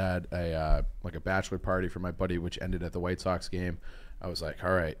 I had a bachelor party for my buddy, which ended at the White Sox game. I was like,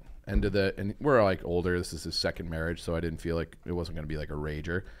 all right, and we're like older. This is his second marriage, so I didn't feel like it wasn't going to be like a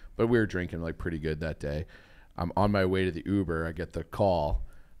rager. But we were drinking like pretty good that day. I'm on my way to the Uber. I get the call.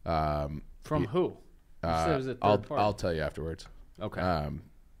 From who? I'll tell you afterwards. Okay.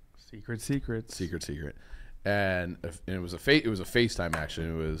 Secret. And it was a FaceTime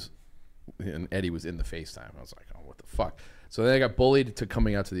actually. And Eddie was in the FaceTime. I was like, oh, what the fuck? So then I got bullied to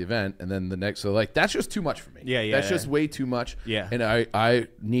coming out to the event, and then that's just too much for me. That's just way too much. Yeah. And I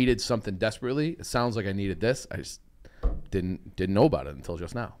needed something desperately. It sounds like I needed this. I just didn't know about it until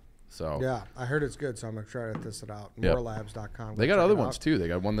just now. So yeah, I heard it's good, so I'm gonna try to test it out. Yep. Morelabs.com. They got other ones too. They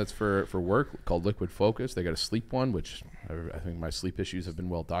got one that's for work called Liquid Focus. They got a sleep one, which I think my sleep issues have been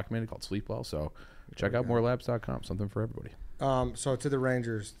well documented, called Sleep Well. So check out morelabs.com. Something for everybody. So to the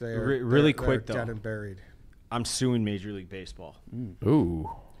Rangers, they're really quick though. Dead and buried. I'm suing Major League Baseball. Ooh.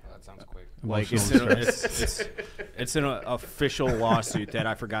 That sounds quick. Like it's an official lawsuit that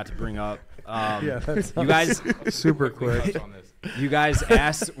I forgot to bring up. That's you guys super quick. You guys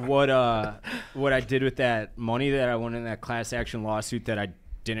asked what I did with that money that I won in that class action lawsuit that I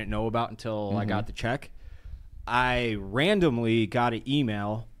didn't know about until I got the check. I randomly got an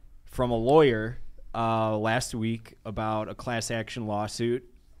email from a lawyer last week about a class action lawsuit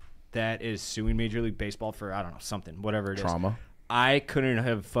that is suing Major League Baseball for, I don't know, something, whatever it is. Trauma. I couldn't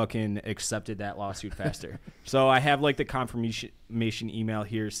have fucking accepted that lawsuit faster. So I have like the confirmation email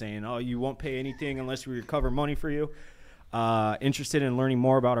here saying, oh, you won't pay anything unless we recover money for you. Interested in learning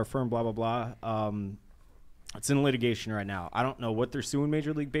more about our firm, blah, blah, blah. It's in litigation right now. I don't know what they're suing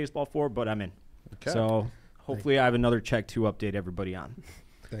Major League Baseball for, but I'm in. Okay. So hopefully I have another check to update everybody on.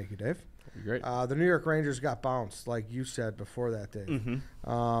 Thank you, Dave. Great. The New York Rangers got bounced, like you said before that, Dave.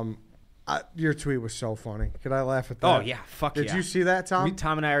 Your tweet was so funny. Could I laugh at that? Oh, yeah. Fuck yeah. Did you see that, Tom?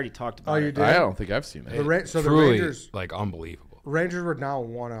 Tom and I already talked about it. You did? I don't think I've seen it. The Truly, Rangers, like, unbelievable. Rangers were now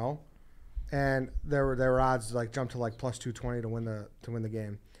 1-0, and their odds like jumped to like plus 220 to win the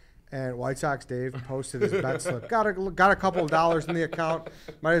game. And White Sox Dave posted his bet slip. Got a couple of dollars in the account.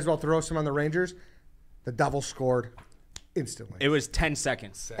 Might as well throw some on the Rangers. The Devils scored. instantly. It was 10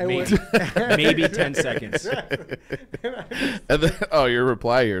 seconds. Maybe 10 seconds. And then, your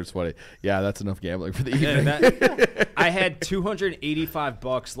reply here is funny. Yeah, that's enough gambling for the evening. I had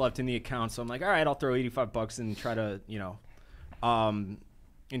 $285 left in the account, so I'm like, all right, I'll throw $85 and try to,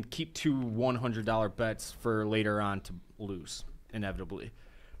 and keep 2 $100 bets for later on to lose inevitably.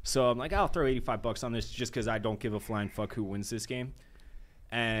 So I'm like, I'll throw $85 on this just because I don't give a flying fuck who wins this game.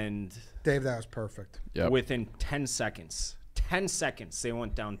 And Dave, that was perfect. Yep. Within 10 seconds, they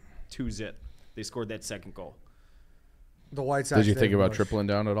went down 2-0. They scored that second goal. The White Sox. Did you think about tripling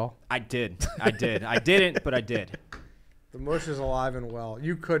down at all? I did. I didn't, but I did. The mush is alive and well.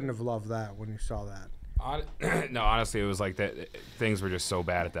 You couldn't have loved that when you saw that. No, honestly, it was like that. Things were just so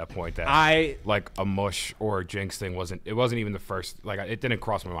bad at that point that like a mush or a jinx thing wasn't even the first. Like it didn't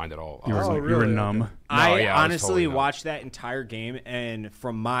cross my mind at all. You were numb. I honestly totally watched that entire game, and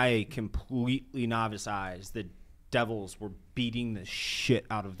from my completely novice eyes, the Devils were beating the shit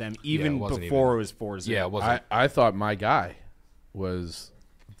out of them even before it was 4-0. Yeah, it wasn't. I thought my guy was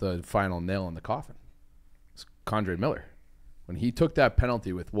the final nail in the coffin. It's Condre Miller. When he took that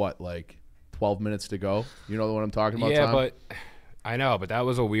penalty with 12 minutes to go. You know what I'm talking about, Yeah, Tom? but I know, but that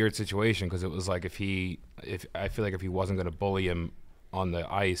was a weird situation because it was like if I feel like if he wasn't going to bully him on the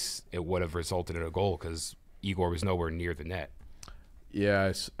ice, it would have resulted in a goal because Igor was nowhere near the net.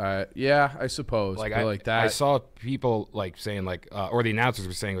 Yeah, I suppose. Like that. I saw people saying or the announcers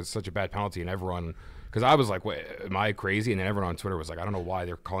were saying it was such a bad penalty, and everyone. Because I was like, "Wait, am I crazy?" And then everyone on Twitter was like, "I don't know why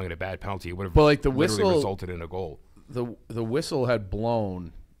they're calling it a bad penalty. It would have the whistle resulted in a goal." The whistle had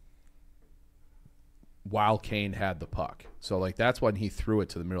blown while Kane had the puck. So, that's when he threw it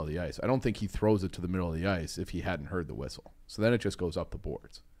to the middle of the ice. I don't think he throws it to the middle of the ice if he hadn't heard the whistle. So then it just goes up the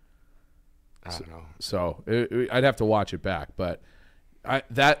boards. I don't know. So I'd have to watch it back. But I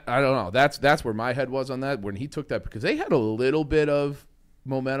don't know. That's where my head was on that when he took that, because they had a little bit of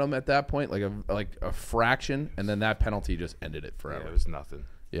momentum at that point, like a fraction, and then that penalty just ended it forever. Yeah, it was nothing.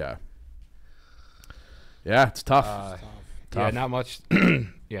 Yeah. Yeah, it's tough. Tough. Yeah, not much.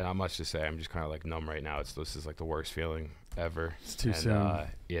 Yeah, not much to say. I'm just kind of numb right now. This is the worst feeling ever. It's too soon.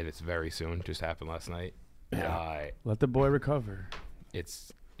 Yeah, it's very soon. Just happened last night. Yeah. Let the boy recover.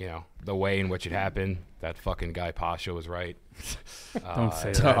 It's the way in which it happened. That fucking guy Pasha was right. Don't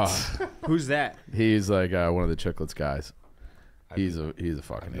say that. Who's that? He's one of the Chicklets guys. He's a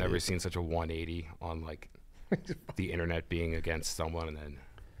fucking. I've never seen such a 180 on the internet being against someone, and then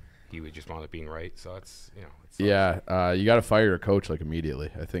he would just wind up being right. So it's yeah. You got to fire your coach immediately.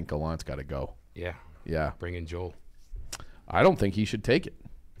 I think Gallant's got to go. Yeah. Bring in Joel. I don't think he should take it.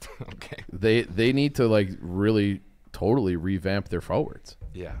 Okay. They need to really totally revamp their forwards.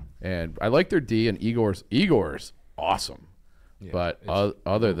 Yeah. And I like their D, and Igor's awesome. Yeah, but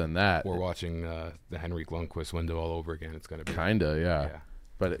other than that, we're watching the Henrik Lundqvist window all over again. It's gonna be kinda, yeah.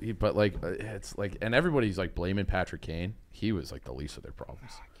 But it's and everybody's blaming Patrick Kane. He was the least of their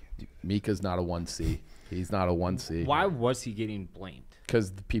problems. Mika's not a 1C. He's not a 1C. Why was he getting blamed?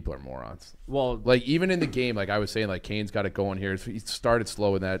 Because the people are morons. Well, even in the game, I was saying, Kane's got it going here. He started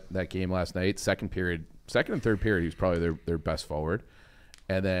slow in that game last night. Second and third period, he was probably their best forward.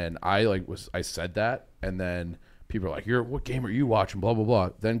 And then I said that, and then people are like, what game are you watching? Blah blah blah.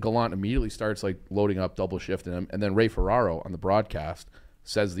 Then Gallant immediately starts loading up, double shifting him, and then Ray Ferraro on the broadcast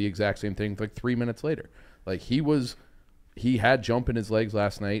says the exact same thing 3 minutes later. He had jump in his legs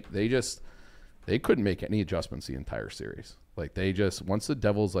last night. They couldn't make any adjustments the entire series. Once the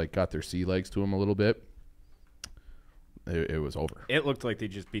Devils got their sea legs to him a little bit, it was over. It looked like they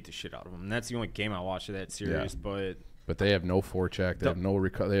just beat the shit out of him. And that's the only game I watched of that series. Yeah. But they have no forecheck. They have no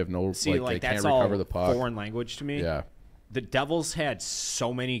they have no see, they that's can't recover all the puck. Foreign language to me. Yeah. The Devils had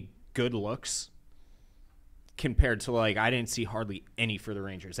so many good looks compared to I didn't see hardly any for the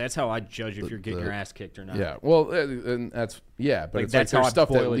Rangers. That's how I judge if you're getting your ass kicked or not. Yeah, well, and that's but it's that's there's stuff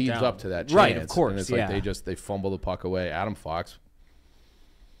that leads up to that chance. Right, of course. And it's they fumble the puck away. Adam Fox,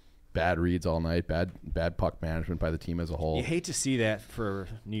 bad reads all night, bad puck management by the team as a whole. You hate to see that for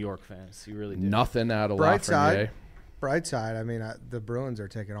New York fans. You really do. Nothing out of Lafreniere. Bright side, I mean, the Bruins are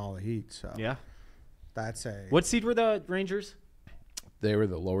taking all the heat. So yeah, that's What seed were the Rangers? They were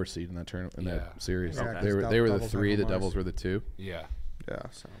the lower seed in that tournament, in that series. Yeah, they were the 3. The Devils were the 2. Yeah. Yeah.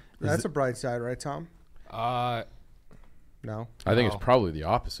 So that's a bright side, right, Tom? No. I think it's probably the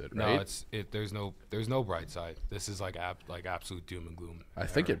opposite, right? No, there's no bright side. This is absolute doom and gloom. I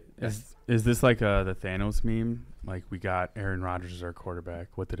think it is this the Thanos meme? We got Aaron Rodgers as our quarterback.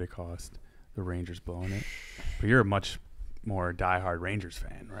 What did it cost? The Rangers blowing it. But you're a much more diehard Rangers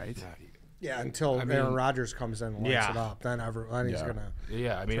fan, right? Yeah, until Aaron Rodgers comes in and lights it up. Then he's going to.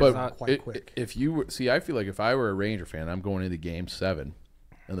 Yeah, I mean, it's not quite quick. If you see, I feel like if I were a Ranger fan, I'm going into Game 7,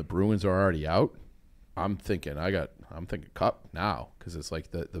 and the Bruins are already out. I'm thinking Cup now because it's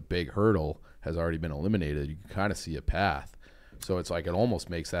like the big hurdle has already been eliminated. You can kind of see a path, so it's like it almost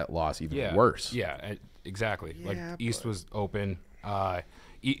makes that loss even worse. Yeah, exactly. Yeah, like East was open.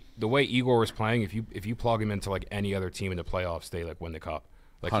 The way Igor was playing, if you plug him into like any other team in the playoffs, they like win the Cup.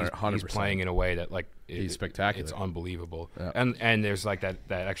 Like he's playing in a way that like he's spectacular. It's unbelievable. Yeah. And there's like that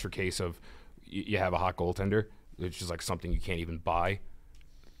extra case of you have a hot goaltender, which is like something you can't even buy.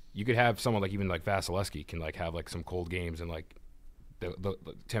 You could have someone like even like Vasilevsky can like have like some cold games and like the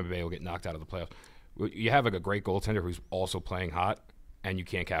Tampa Bay will get knocked out of the playoffs. You have like a great goaltender who's also playing hot, and you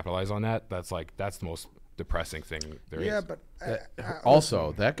can't capitalize on that. That's the most depressing thing there is. Yeah, but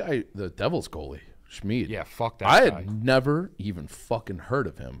also that guy, the Devils goalie. Schmid. Yeah, fuck that guy. I had never even fucking heard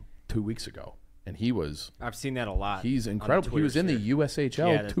of him 2 weeks ago. And he was... I've seen that a lot. He's incredible. He was in the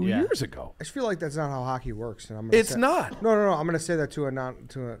USHL 2 years ago. I just feel like that's not how hockey works. And It's not. No. I'm going to say that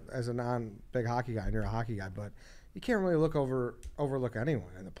as a non-big hockey guy, and you're a hockey guy, but you can't really overlook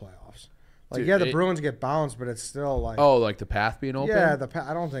anyone in the playoffs. Like, Dude, the Bruins get bounced, but it's still like... Oh, like the path being open? Yeah,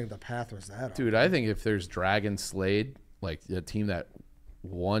 I don't think the path was that Dude, open. I think if there's Dragon Slade, like the team that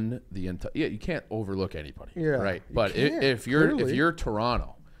won the entire... Yeah, you can't overlook anybody. Yeah, right? But if you're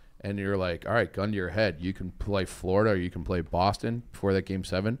Toronto and you're like, all right, gun to your head, you can play Florida or you can play Boston before that Game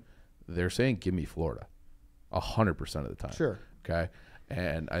 7, they're saying, give me Florida 100% of the time. Sure. Okay?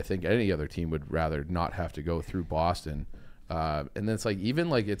 And I think any other team would rather not have to go through Boston. And then it's like, even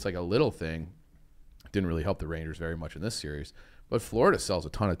like it's like a little thing. Didn't really help the Rangers very much in this series. But Florida sells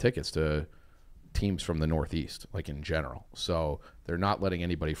a ton of tickets to teams from the Northeast, like in general. So they're not letting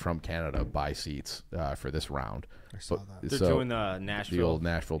anybody from Canada buy seats for this round. I saw that. They're doing the Nashville. The old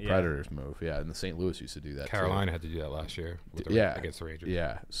Nashville Predators move. Yeah, and the St. Louis used to do that Carolina had to do that last year against the Rangers.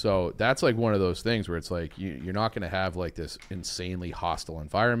 Yeah, so that's like one of those things where it's like you're not going to have like this insanely hostile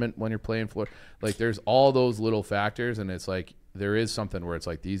environment when you're playing Florida. Like there's all those little factors, and it's like there is something where it's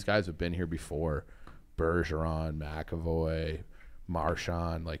like these guys have been here before. Bergeron, McAvoy,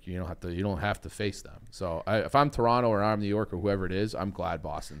 Marchand, like you don't have to face them. So if I'm Toronto or I'm New York or whoever it is, I'm glad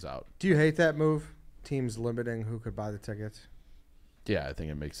Boston's out. Do you hate that move? Teams limiting who could buy the tickets? Yeah, I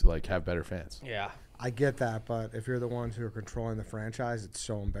think it makes it have better fans. Yeah, I get that, but if you're the ones who are controlling the franchise, it's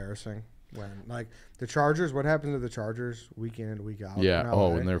so embarrassing. When like the Chargers, what happened to the Chargers week in and week out? Yeah.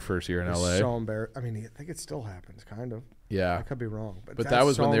 In their first year in LA. So embarrassing. I mean, I think it still happens, kind of. Yeah, I could be wrong, but that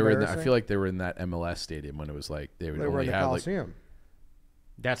was when they were in. I feel like they were in that MLS stadium when it was like they would only in the have Coliseum.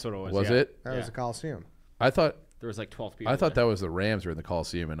 that's what it was. Was yeah. it? That was the Coliseum. I thought There was like 12 people. I thought that was the Rams were in the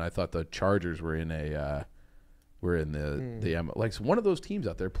Coliseum, and I thought the Chargers were in the like one of those teams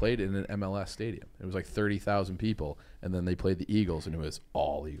out there played in an MLS stadium. It was like 30,000 people, and then they played the Eagles, and it was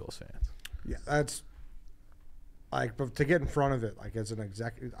all Eagles fans. Yeah, that's like, but to get in front of it, like as an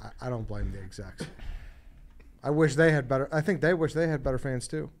exec, I don't blame the execs. I wish they had better. I think they wish they had better fans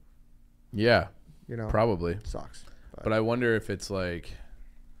too. Yeah, probably probably sucks. But I wonder if it's like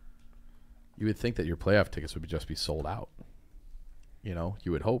you would think that your playoff tickets would just be sold out. You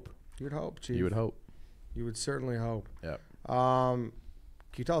would hope. You would hope, Chief. You would hope. You would certainly hope. Yeah. Can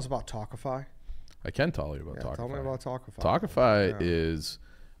you tell us about Talkify? I can tell you about Talkify. Tell me about Talkify. Talkify is,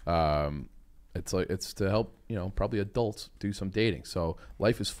 it's to help probably adults do some dating. So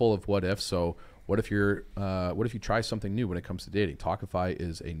life is full of what ifs. So what if you try something new when it comes to dating? Talkify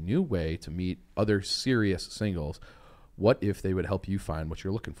is a new way to meet other serious singles. What if they would help you find what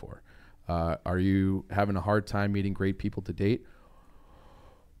you're looking for? Are you having a hard time meeting great people to date?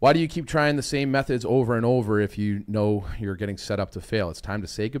 Why do you keep trying the same methods over and over if you know you're getting set up to fail? It's time to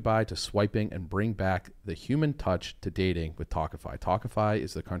say goodbye to swiping and bring back the human touch to dating with Talkify. Talkify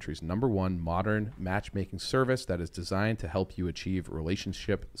is the country's #1 modern matchmaking service that is designed to help you achieve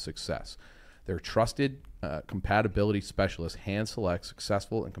relationship success. Their trusted compatibility specialists hand-select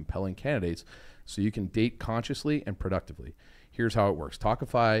successful and compelling candidates so you can date consciously and productively. Here's how it works.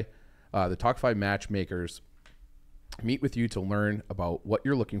 The Talkify matchmakers meet with you to learn about what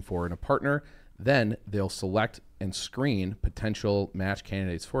you're looking for in a partner. Then they'll select and screen potential match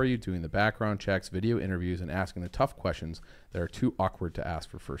candidates for you, doing the background checks, video interviews, and asking the tough questions that are too awkward to ask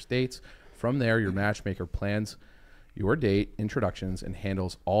for first dates. From there, your matchmaker plans your date, introductions, and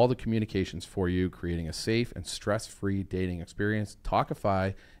handles all the communications for you, creating a safe and stress-free dating experience.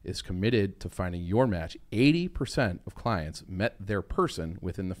 Talkify is committed to finding your match. 80% of clients met their person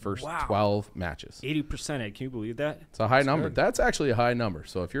within the first 12 matches. 80%. Can you believe that? It's a high number. Good. That's actually a high number.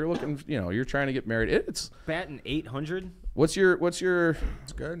 So if you're looking, you're trying to get married, it's batting 800. What's your?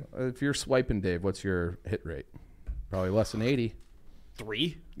 It's good. If you're swiping, Dave, what's your hit rate? Probably less than 80.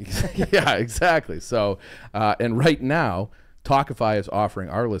 3. Yeah, exactly. So, and right now, Talkify is offering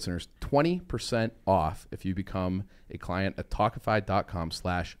our listeners 20% off if you become a client at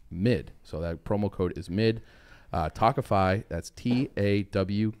Talkify.com/mid. So that promo code is mid. Talkify, that's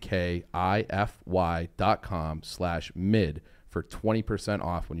TAWKIFY.com/mid for 20%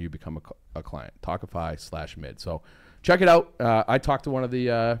 off when you become a client. Talkify/mid. So check it out. I talked to one of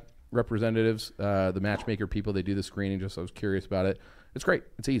the representatives, the matchmaker people. They do the screening. Just I was curious about it. It's great.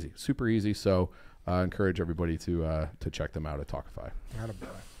 It's easy, super easy. So I encourage everybody to check them out at Talkify.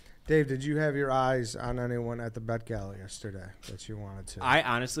 Dave, did you have your eyes on anyone at the Bet Gala yesterday that you wanted to? I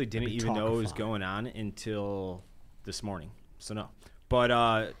honestly didn't even know it was going on until this morning. So no. But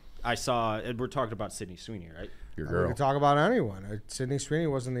I saw, we're talking about Sydney Sweeney, right? Your girl. We could talk about anyone. Sydney Sweeney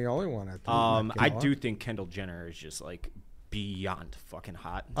wasn't the only one at the Met Gala. I do think Kendall Jenner is just like beyond fucking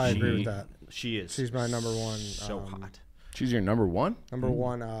hot. I agree with that. She is. She's my number one. So hot. She's your number one? Number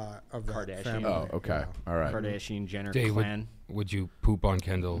one of the Kardashian. family. Oh, okay. Yeah. All right. Kardashian Jenner Dave, clan. Would you poop on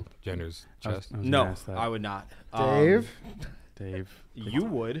Kendall Jenner's chest? No, I would not. Dave? You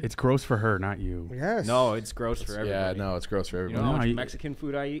would. It's gross for her, not you. Yes. No, it's gross for everybody. Yeah, no, it's gross for You everybody. know how much No, Mexican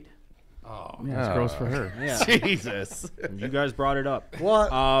food I eat? Oh, yeah, it's gross for her. Yeah. Jesus. You guys brought it up.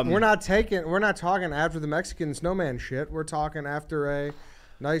 Well, we're not talking after the Mexican snowman shit. We're talking after a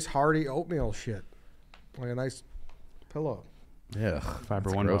nice hearty oatmeal shit. Like a nice pillow. Yeah. Fiber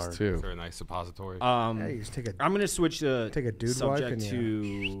One gross bar. too. For a nice suppository. Yeah, you just take a I'm going to switch the Take a dude wife subject and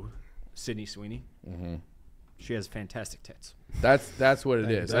to Sydney Sweeney. Mm-hmm. She has fantastic tits. That's what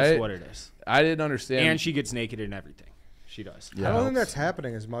it is. That's what it is. I didn't understand. And she gets naked and everything. She does. Yeah. I don't think that's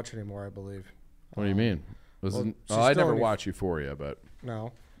happening as much anymore, I believe. What do you mean? I never watch Euphoria, but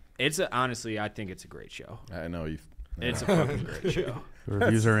No. Honestly, I think it's a great show. I know you. It's a fucking great show. The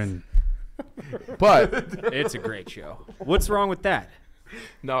reviews are in. But It's a great show. What's wrong with that?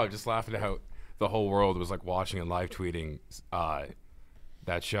 No, I'm just laughing at how the whole world was like watching and live tweeting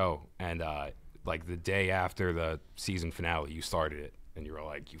that show, and like the day after the season finale, you started it, and you were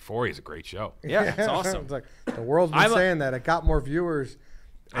like, "Euphoria is a great show." Yeah, it's awesome. It's like the world's been saying that. It got more viewers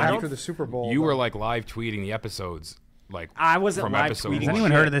after the Super Bowl. You were like live tweeting the episodes, like I wasn't from live episode tweeting. Has one.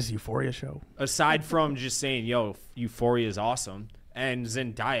 anyone heard of this Euphoria show? Aside from just saying, "Yo, Euphoria is awesome," and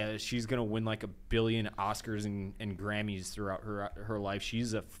Zendaya, she's gonna win like 1 billion Oscars and Grammys throughout her life.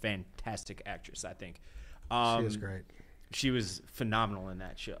 She's a fantastic actress, I think. She is great. She was phenomenal in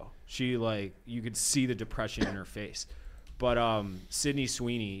that show. She you could see the depression in her face. But Sydney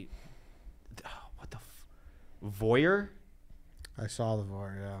Sweeney, what the Voyeur? I saw the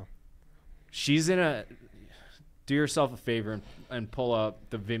Voyeur, yeah. She's in a. Do yourself a favor and pull up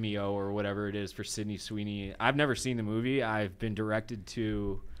the Vimeo or whatever it is for Sydney Sweeney. I've never seen the movie. I've been directed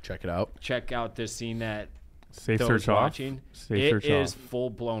to check it out. Check out this scene that Safe those search watching. Safe it search is off.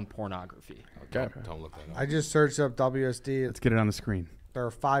 full-blown pornography. Okay. Don't look that up. I just searched up WSD. Let's get it on the screen. There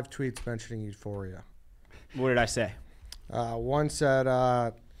are 5 tweets mentioning Euphoria. What did I say? One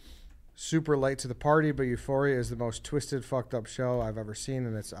said, super late to the party, but Euphoria is the most twisted, fucked up show I've ever seen,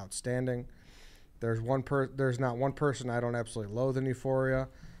 and it's outstanding. There's not one person I don't absolutely loathe in Euphoria.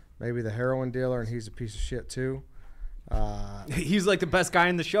 Maybe the heroin dealer, and he's a piece of shit too. He's like the best guy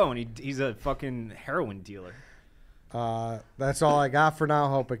in the show, and he's a fucking heroin dealer. That's all I got for now.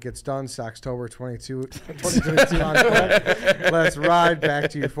 Hope it gets done. Socktober 2022 on track. Let's ride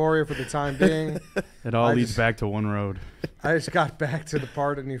back to Euphoria for the time being. It all leads back to one road. I just got back to the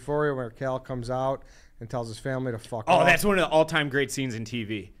part in Euphoria where Cal comes out and tells his family to fuck off. Oh, that's one of the all-time great scenes in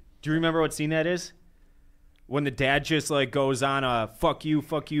TV. Do you remember what scene that is? When the dad just like goes on a fuck you,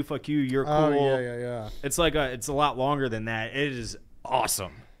 fuck you, fuck you, you're cool. Oh, yeah. It's like it's a lot longer than that. It is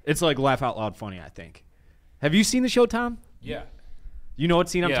awesome. It's like laugh out loud funny, I think. Have you seen the show, Tom? Yeah. You know what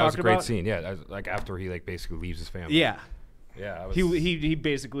scene I'm talking about? Yeah, it was a great scene. Yeah, like after he like basically leaves his family. Yeah. Yeah. He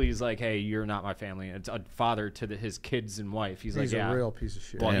basically is like, hey, you're not my family. It's a father to his kids and wife. He's like, yeah. a real piece of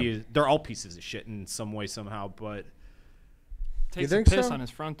shit. Well, they're all pieces of shit in some way, somehow, but. Takes a piss on his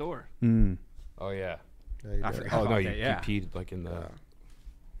front door. Mm. Oh, yeah. I forgot Oh, no, about he that, yeah. peed like in the...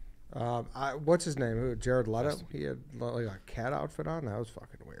 What's his name? Jared Leto? He had like a cat outfit on? That was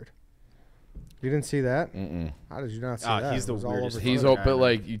fucking weird. You didn't see that? Mm-mm. How did you not see that? He's the weirdest. But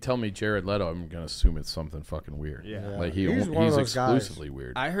like you tell me Jared Leto, I'm gonna assume it's something fucking weird. Yeah. Like He's one of those exclusively guys.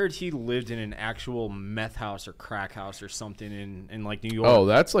 weird. I heard he lived in an actual meth house or crack house or something in like New York. Oh,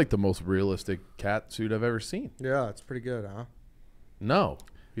 that's like the most realistic cat suit I've ever seen. Yeah, it's pretty good, huh? No,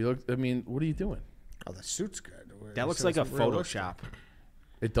 I mean, what are you doing? Oh, the suit's good. That looks like a Photoshop.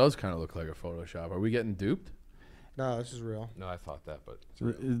 It does kind of look like a Photoshop. Are we getting duped? No, this is real. No, I thought that, but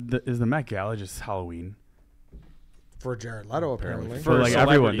Is the Met Gala just Halloween? For Jared Leto, apparently. For like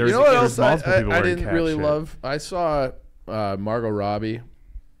everyone. You know what else multiple people I wearing didn't cat really shit. love? I saw Margot Robbie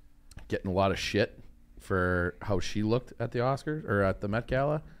getting a lot of shit for how she looked at the Oscars or at the Met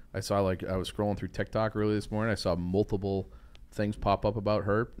Gala. I was scrolling through TikTok early this morning. I saw multiple things pop up about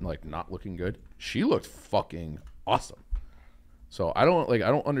her, like not looking good. She looked fucking awesome. So I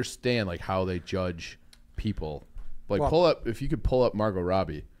don't understand like how they judge people. Like if you could pull up Margot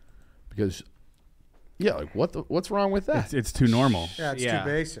Robbie, because like what's wrong with that? It's too normal. Yeah, it's too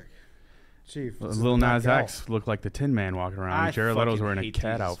basic. Chief, Lil Nas X looked like the Tin Man walking around. Jared Leto's wearing a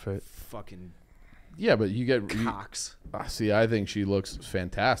cat outfit. Fucking yeah, but you get cocks. See, I think she looks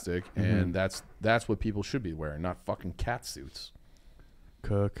fantastic, and that's what people should be wearing, not fucking cat suits.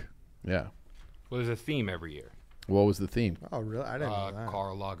 Cook. Yeah. Well, there's a theme every year. What was the theme? Oh, really? I didn't know that.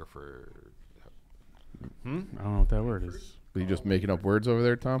 Karl Lagerfeld. I don't know what that word is. Were you just making up words over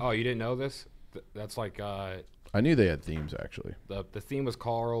there, Tom? Oh, you didn't know this? That's like I knew they had themes, actually. the theme was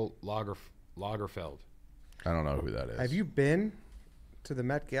Karl Lagerfeld. I don't know who that is. Have you been to the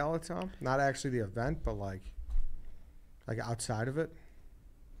Met Gala, Tom? Not actually the event, but like outside of it?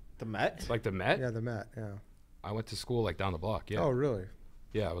 The Met? Like the Met? Yeah, the Met, yeah. I went to school like down the block. Yeah. Oh, really?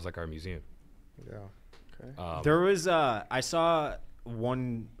 Yeah, it was like our museum. Yeah. Okay. There was I saw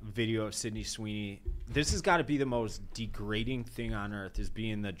one video of Sydney Sweeney. This has got to be the most degrading thing on earth, is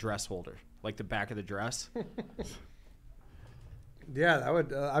being the dress holder, like the back of the dress. Yeah, that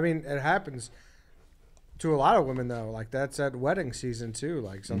would. I mean, it happens to a lot of women though. Like that's at wedding season too.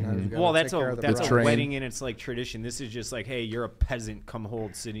 Like sometimes. You gotta Well, take that's care a of the that's a bride. wedding and it's like tradition. This is just like, hey, you're a peasant. Come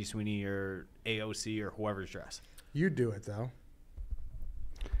hold Sydney Sweeney or AOC or whoever's dress. You do it though.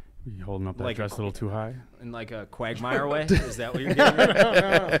 You holding up that Like dress a little too high? In like a Quagmire way? Is that what you're getting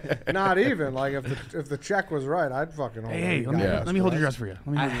at? Not even like if the check was right, I'd fucking hold it. Hey, let me hold your dress for you.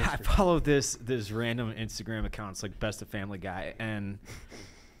 I follow this random Instagram accounts like Best of Family Guy, and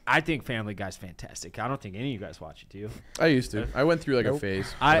I think Family Guy's fantastic. I don't think any of you guys watch it, do you? I used to. I went through like a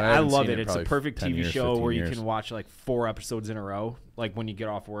phase. I love it. It's a probably perfect 10 TV years, show 15 where you years. can watch like 4 episodes in a row, like when you get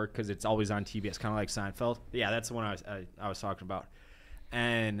off work, because it's always on TV. It's kind of like Seinfeld. Yeah, that's the one I was talking about.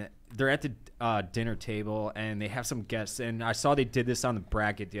 And they're at the dinner table, and they have some guests. And I saw they did this on the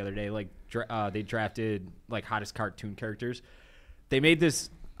bracket the other day. Like they drafted like hottest cartoon characters. They made this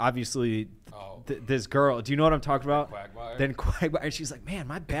obviously this girl. Do you know what I'm talking about? Quagmire. Then Quagmire. She's like, "Man,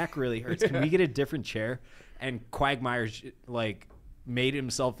 my back really hurts. Can we get a different chair?" And Quagmire like made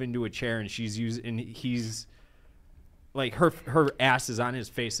himself into a chair, and he's like her ass is on his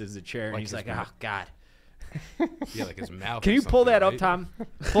face as the chair, and Like he's his like, mouth. "Oh God." Yeah, like his mouth. Can or you pull something, that up, right? Tom?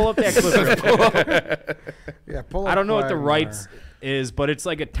 Pull up that clip. Real quick. Yeah, pull up I don't know what the Quagmire. rights is, but it's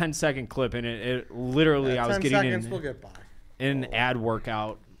like a 10-second clip, and it literally I was 10 getting seconds, we'll get by. in an ad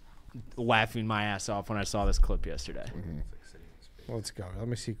workout, laughing my ass off when I saw this clip yesterday. Let's go. Let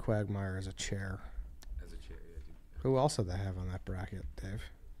me see Quagmire as a chair. As a chair, yeah, dude. Who else did they have on that bracket, Dave?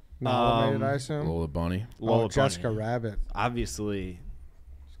 Nominated, I assume. Lola Bunny. Lola Jessica Bunny. Rabbit. Obviously,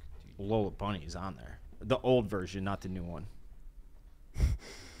 Lola Bunny's on there. The old version, not the new one. You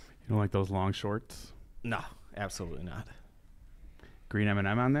don't like those long shorts? No, absolutely not. Green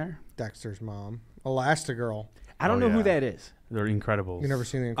M&M on there? Dexter's mom. Elastigirl. I don't know who that is. They're Incredibles. You never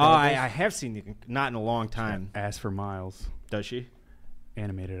seen the Incredibles? Oh, I have seen the not in a long time. Ass for Miles. Does she?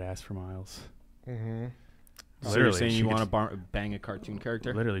 Animated Ass for Miles. Mm-hmm. So you're saying she you could- want to bang a cartoon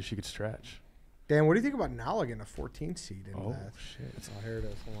character? Literally, she could stretch. Dan, what do you think about Nala getting a 14 seed in Oh, that? shit. Oh, here it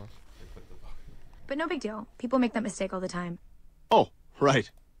is. Hold on. But no big deal. People make that mistake all the time. Oh,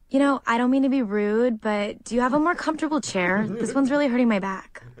 right. You know, I don't mean to be rude, but do you have a more comfortable chair? This one's really hurting my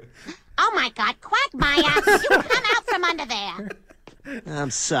back. Oh my God, Quagmire! You come out from under there!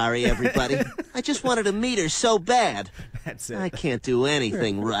 I'm sorry, everybody. I just wanted to meet her so bad. That's it. I can't do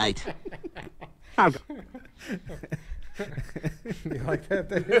anything right. You like that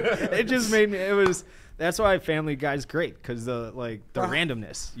thing? It just made me. It was. That's why Family Guy's great, because the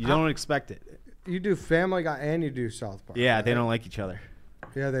randomness. You don't expect it. You do Family Guy and you do South Park. Yeah, right? they don't like each other.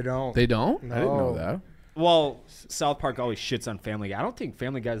 Yeah, they don't. They don't? I didn't know No. that. Well, South Park always shits on Family Guy. I don't think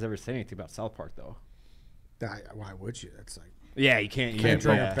Family Guy's ever said anything about South Park though. Why would you? That's like Yeah, you can't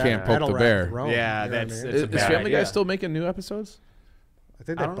poke the bear. Yeah, that's is Family Guy still making new episodes? I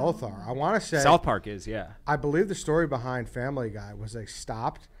think they both are. I want to say South Park is, yeah. I believe the story behind Family Guy was they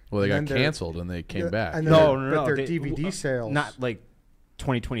stopped. Well, they got canceled and they came back. And no. Their DVD sales, not like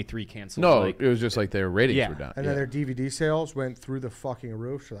 2023 canceled. No, it was just like their ratings were down. And then their DVD sales went through the fucking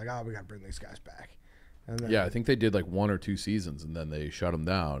roof. So like, we got to bring these guys back. And then, I think they did like 1 or 2 seasons, and then they shut them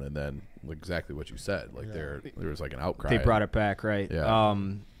down. And then exactly what you said, like there was like an outcry. They brought it back, right? Yeah.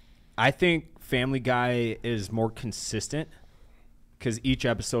 I think Family Guy is more consistent because each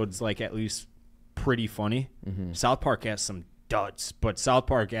episode's like at least pretty funny. Mm-hmm. South Park has some duds, but South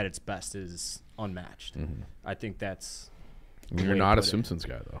Park at its best is unmatched. Mm-hmm. I think that's. You're not a Simpsons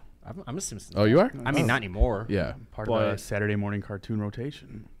guy, though. I'm a Simpsons. Oh, you are? I mean, not anymore. Yeah, part of the Saturday morning cartoon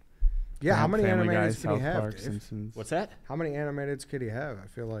rotation. Yeah, how many Family Guy, animated can he have? Park, Simpsons. What's that? How many animated could he have? I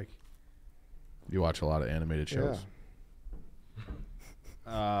feel like you watch a lot of animated shows. Yeah.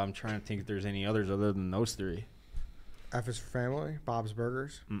 I'm trying to think if there's any others other than those 3. F is for Family, Bob's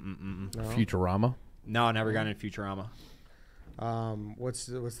Burgers, No? Futurama. No, I never got into Futurama. What's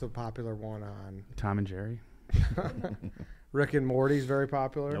the popular one on? Tom and Jerry. Rick and Morty's very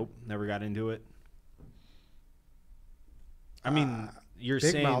popular. Nope, never got into it. I mean, you're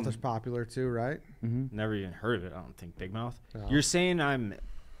Big saying Mouth is popular too, right? Mm-hmm. Never even heard of it. I don't think Big Mouth. No. You're saying I'm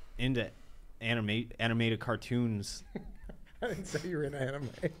into animated cartoons. I didn't say you were in anime.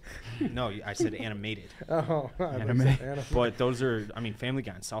 No, I said animated. Oh, anime. But those are, Family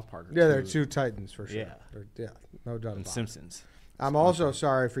Guy and South Park. They're 2 titans for sure. Yeah, no doubt and about Simpsons. I'm also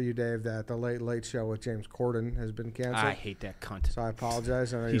sorry for you, Dave, that the Late Show with James Corden has been canceled. I hate that cunt. So I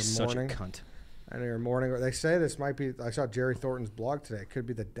apologize. I know He's you're such mourning. a cunt. I know you're mourning. They say this might be. I saw Jerry Thornton's blog today. It could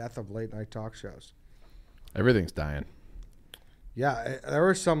be the death of late night talk shows. Everything's dying. Yeah, there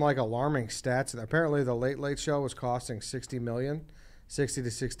were some like alarming stats. Apparently, the Late Show was costing $60 million, 60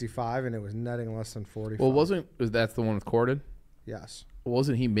 to 65, and it was netting less than 40. Well, was that the one with Corden? Yes.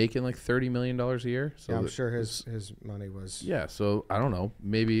 Wasn't he making like $30 million a year? So yeah, I'm sure his money was. Yeah, so I don't know.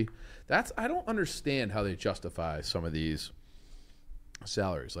 Maybe I don't understand how they justify some of these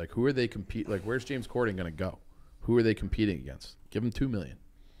salaries. Like, who are they Like, where's James Corden going to go? Who are they competing against? Give him $2 million.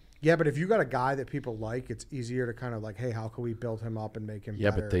 Yeah, but if you got a guy that people like, it's easier to kind of like, hey, how can we build him up and make him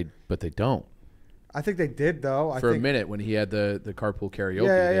better? but they don't. I think they did though. For a minute when he had the carpool karaoke,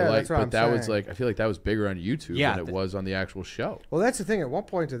 that's what I'm saying. Was like, I feel like that was bigger on YouTube than it was on the actual show. Well, that's the thing. At what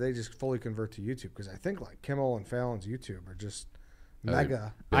point did they just fully convert to YouTube? Because I think like Kimmel and Fallon's YouTube are just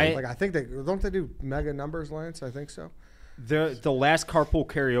mega. I think they do mega numbers, Lance. I think so. The last carpool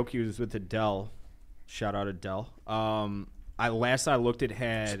karaoke was with Adele. Shout out Adele. I looked, it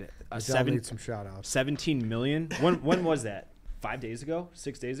had some shout outs. 17 million. When was that? 5 days ago?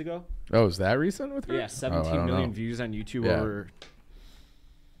 6 days ago? Oh, is that recent with her? Yeah, 17 million views on YouTube over.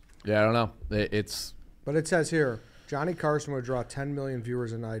 Yeah, I don't know. But it says here, Johnny Carson would draw 10 million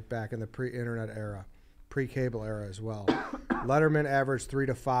viewers a night back in the pre-internet era, pre-cable era as well. Letterman averaged 3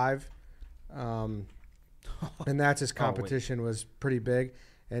 to 5, and that's his competition was pretty big.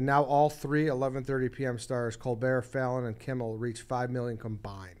 And now all 3 11:30 p.m. stars, Colbert, Fallon, and Kimmel, reach 5 million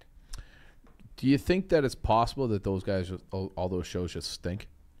combined. Do you think that it's possible that those guys, all those shows, just stink?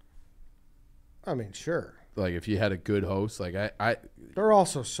 I mean, sure. Like, if you had a good host, like they're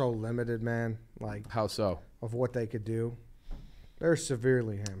also so limited, man. Like, how so? Of what they could do, they're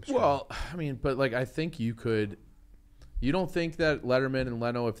severely hamstrung. Well, I mean, but like, I think you could. You don't think that Letterman and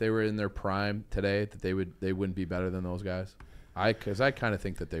Leno, if they were in their prime today, that they wouldn't be better than those guys? Because I kind of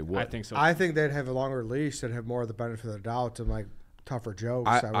think that they would. I think so. I think they'd have a longer leash. They'd have more of the benefit of the doubt and like tougher jokes.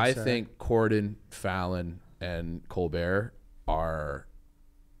 I think Corden, Fallon, and Colbert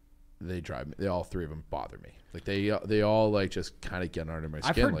they drive me. They all 3 of them bother me. Like they all like just kind of get under my skin.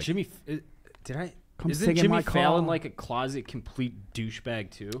 I've heard like, Jimmy. Did I? Isn't Jimmy Fallon like a closet complete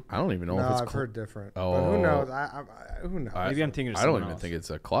douchebag too? I don't even know if it's. I've heard different. Oh, but who knows? Who knows? Maybe I'm thinking of I don't someone even else. think it's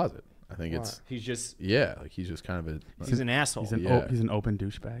a closet. I think it's. He's just. Yeah, like he's just kind of a. He's an asshole. He's an open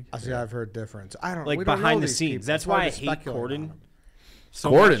douchebag. I've heard different. I don't like we don't behind know the these scenes. people. That's It's why I hard to hate speculate Corden. on them. So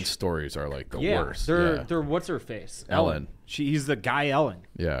Corden much. stories are like the worst. They're what's her face? Ellen. He's the guy Ellen.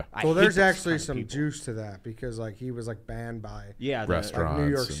 Yeah. Well, there's actually some juice to that because like he was like banned by restaurants, like New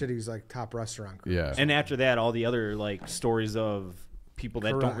York City's like top restaurant groups. Yeah. And after that, all the other like stories of people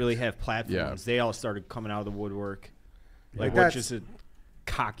that don't really have platforms, they all started coming out of the woodwork. Like what just a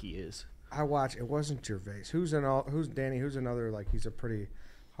cocky is. I watch. It wasn't Gervais. Who's Danny? Who's another like he's a pretty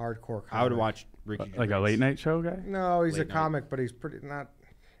hardcore comic. I would watch Ricky Gervais. Like a late night show guy? No, he's a comic, but he's pretty not.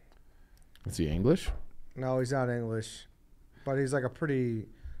 Is he English? No, he's not English, but he's like a pretty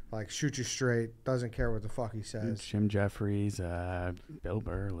Like, shoot you straight, doesn't care what the fuck he says. Jim Jeffries, Bill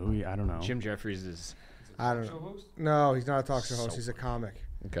Burr, Louis, I don't know. Jim Jeffries is... I don't know. No, he's not a talk show host. He's a comic.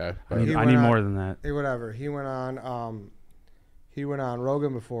 Okay. I need more than that. Whatever. He went on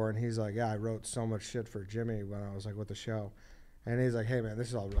Rogan before, and he's like, yeah, I wrote so much shit for Jimmy when I was like with the show. And he's like, hey, man, this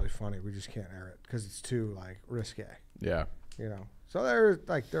is all really funny. We just can't air it because it's too, like, risque. Yeah. You know? So there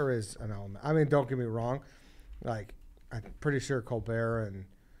is an element. I mean, don't get me wrong. Like, I'm pretty sure Colbert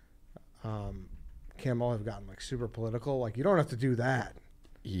and Kimmel have gotten, like, super political. Like, you don't have to do that.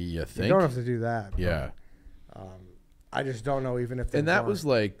 You think? You don't have to do that. Yeah. I just don't know even if they and that was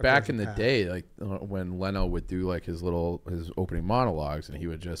like back in the day, like when Leno would do like his opening monologues, and he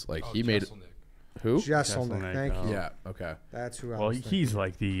would just like he made who Jeselnik, thank you. Yeah, okay, that's who. Well, he's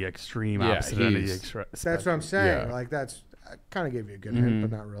like the extreme opposite of the that's what I'm saying. Yeah. Like that's I kind of gave you a good hint,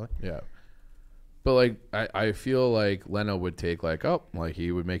 but not really. Yeah, but like I feel like Leno would take like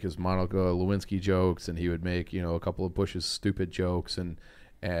he would make his Monica Lewinsky jokes, and he would make a couple of Bush's stupid jokes,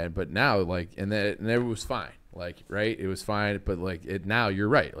 but now like and it was fine. Like, right, it was fine, but like now you're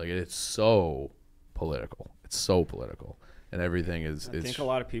right. Like, it's so political. It's so political, and everything is. I think a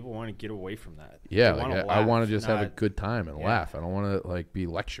lot of people want to get away from that. Yeah, like I want to just have a good time and laugh. I don't want to like be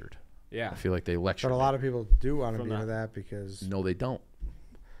lectured. Yeah, I feel like they lecture. But a lot of people do want to be into that because no, they don't.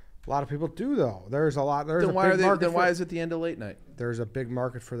 A lot of people do though. There's a lot. There's then why are they? Then why is it the end of late night? There's a big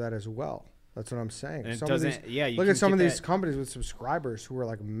market for that as well. That's what I'm saying. And look at some of these companies with subscribers who are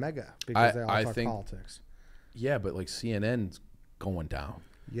like mega because they all talk politics. Yeah, but like CNN's going down.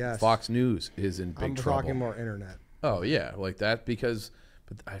 Yes. Fox News is in big trouble. I'm talking more internet. Oh yeah, like that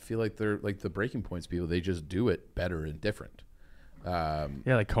but I feel like they're like the Breaking Points people. They just do it better and different. Yeah,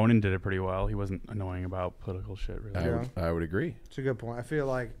 like Conan did it pretty well. He wasn't annoying about political shit. Really, I would agree. It's a good point. I feel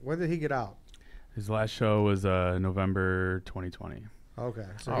like when did he get out? His last show was November 2020. Okay.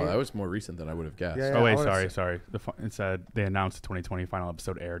 So that was more recent than I would have guessed. Yeah, oh wait, sorry. It said they announced the 2020 final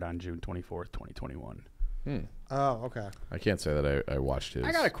episode aired on June 24th, 2021. Oh, okay. I can't say that I watched his.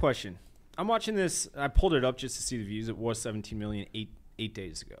 I got a question. I'm watching this. I pulled it up just to see the views. It was 17 million eight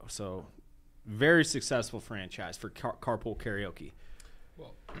days ago. So, very successful franchise for Carpool Karaoke.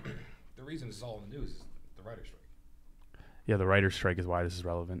 Well, the reason this is all in the news is the writer's strike. Yeah, the writer's strike is why this is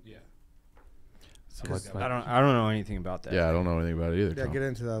relevant. Yeah. So I don't know anything about that. Yeah, I don't know anything about it either. Yeah, get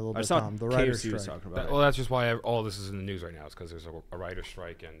into that a little bit. Tom. The writer's strike. Was talking about well, that's just why all this is in the news right now. Is because there's a writer's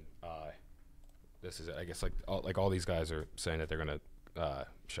strike, and this is, I guess, like all these guys are saying that they're gonna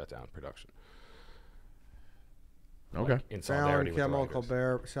shut down production. Okay. Like in solidarity with Kimmel,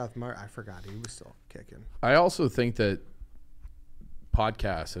 Colbert, Seth Meyers. I forgot he was still kicking. I also think that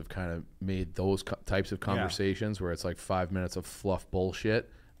podcasts have kind of made those types of conversations where it's like 5 minutes of fluff bullshit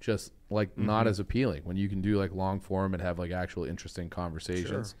just like not as appealing when you can do like long form and have like actual interesting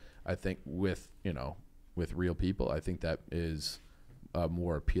conversations. Sure. I think with real people, I think that is a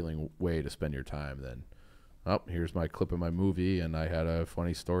more appealing way to spend your time than, here's my clip of my movie and I had a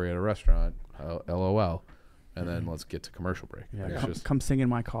funny story at a restaurant, LOL, and then let's get to commercial break. Yeah, come sing in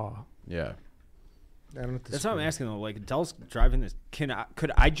my car. Yeah. That's what I'm asking though. Like Adele's driving this.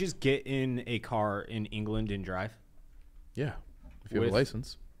 Could I just get in a car in England and drive? Yeah, if you have a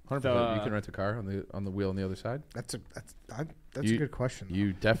license, 100%. You can rent a car on the wheel on the other side. That's a good question. Though.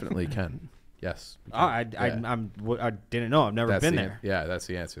 You definitely can. Yes. I didn't know. I've never been there. Yeah, that's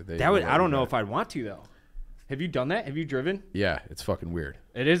the answer. I don't know if I'd want to though. Have you done that? Have you driven? Yeah, it's fucking weird.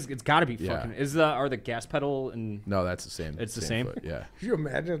 It is. It's got to be fucking. Are the gas pedal and? No, that's the same. It's the same. Foot, yeah. Can you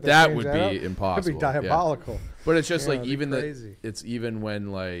imagine if that would be impossible? It'd be diabolical. Yeah. But it's just like it's even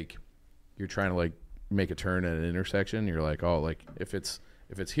when like you're trying to like make a turn at an intersection, you're like, oh, like if it's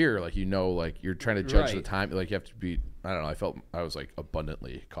here, like like you're trying to judge the time, like you have to be. I don't know. I was like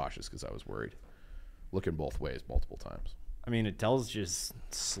abundantly cautious because I was worried, looking both ways multiple times. I mean, Adele's just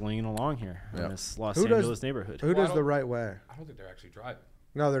slinging along here in this Los Angeles neighborhood. Who does the right way? I don't think they're actually driving.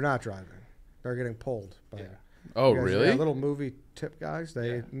 No, they're not driving. They're getting pulled. Oh, really? Yeah, little movie tip guys.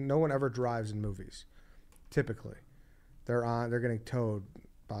 No one ever drives in movies. Typically, they're getting towed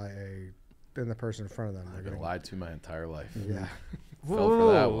by the person in front of them. I've been lied to my entire life. Yeah. Fell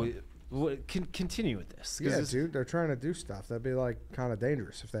for that one. Continue with this. Yeah, dude, they're trying to do stuff. That'd be like kind of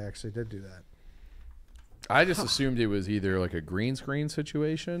dangerous if they actually did do that. I just assumed it was either like a green screen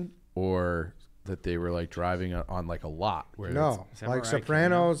situation or that they were like driving on like a lot. Where like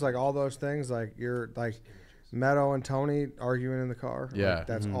Sopranos, like all those things. Like you're like Meadow and Tony arguing in the car. Yeah, like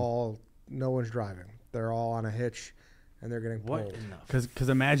that's all. No one's driving. They're all on a hitch, and they're getting pulled. Because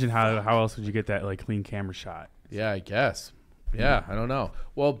imagine how else would you get that like clean camera shot? Yeah, I guess. Yeah, I don't know.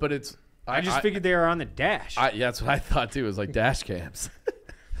 Well, but it's. I just figured they were on the dash. That's what I thought too. It was like dash cams.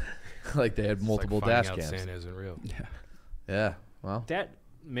 Like they had multiple dash cams. Santa isn't real. Yeah. Well, that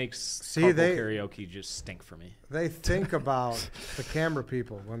makes karaoke just stink for me. They think about the camera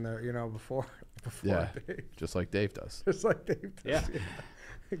people when they're before. Yeah. Just like Dave does. Just like Dave does. Yeah.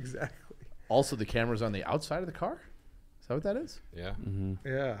 Exactly. Also, the camera's on the outside of the car. Is that what that is? Yeah. Mm-hmm.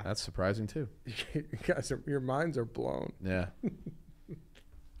 Yeah. That's surprising too. You guys, your minds are blown. Yeah.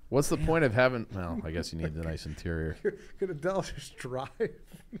 What's the point of having? Well, I guess you need the nice interior. Could Adele just drive?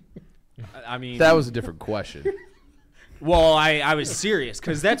 I mean, that was a different question. Well, I was serious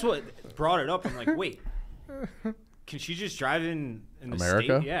because that's what brought it up. I'm like, wait, can she just drive in the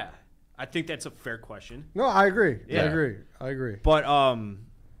America? state? Yeah, I think that's a fair question. No, I agree. Yeah. I agree. But I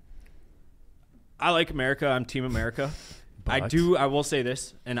like America. I'm Team America. I will say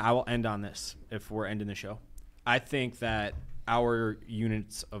this, and I will end on this if we're ending the show. I think that our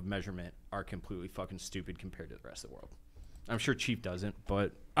units of measurement are completely fucking stupid compared to the rest of the world. I'm sure Chief doesn't,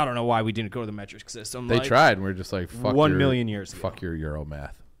 but I don't know why we didn't go to the metric system. They tried, and we're just like, fuck 1 million years ago. Fuck your Euro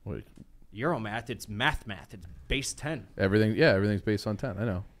math. Euro math, it's math. It's base 10. Everything's based on 10. I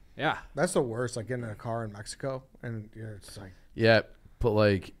know. Yeah. That's the worst, like getting in a car in Mexico, and it's like... Yeah, but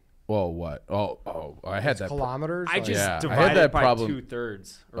like... Well, what? Oh! I had that kilometers. I just I divided had that it by problem.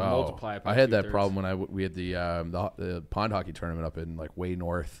 2/3 or multiply it by I had 2/3. that problem when we had the pond hockey tournament up in like way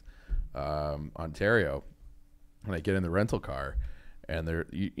north Ontario, and I get in the rental car, and they're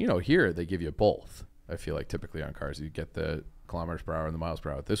here they give you both. I feel like typically on cars you get the kilometers per hour and the miles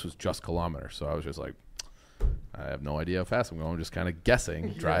per hour. This was just kilometers, so I was just like, I have no idea how fast I'm going. I'm just kind of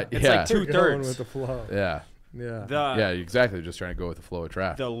guessing. It's like 2/3 with the flow. Yeah. Yeah. Exactly. Just trying to go with the flow of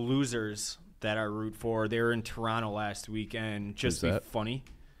traffic. The losers that I root for, they were in Toronto last weekend. Just to be funny.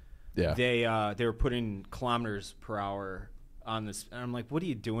 Yeah. They were putting kilometers per hour on this, and I'm like, what are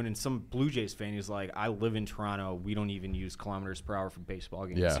you doing? And some Blue Jays fan is like, I live in Toronto. We don't even use kilometers per hour for baseball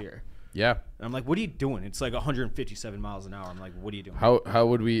games here. Yeah. And I'm like, what are you doing? It's like 157 miles an hour. I'm like, what are you doing? How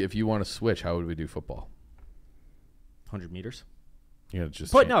would we, if you want to switch, how would we do football? 100 meters.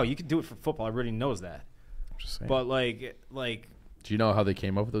 But no, you can do it for football. Everybody knows that. Just saying. But like, do you know how they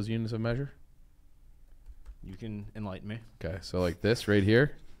came up with those units of measure? You can enlighten me. Okay, so like this right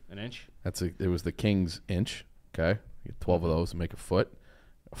here, an inch. It was the king's inch. Okay, you get 12 of those to make a foot.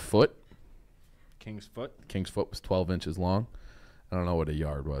 A foot. King's foot. King's foot was 12 inches long. I don't know what a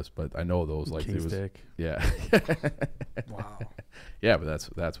yard was, but I know those like King's it was. dick. Yeah. Wow. Yeah, but that's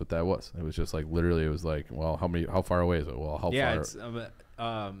what that was. It was just like literally. It was like, well, how far away is it? Well, how far? Yeah, it's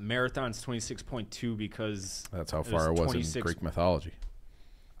marathon's 26.2 because that's how far it was in Greek mythology.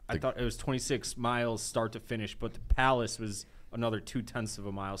 I thought it was 26 miles start to finish, but the palace was another 0.2 of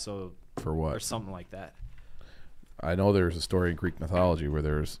a mile. So for what? Or something like that. I know there's a story in Greek mythology where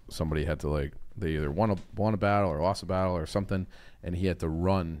there's somebody had to like they either won a battle or lost a battle or something, and he had to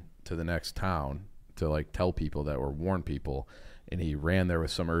run to the next town to like tell people that or warn people, and he ran there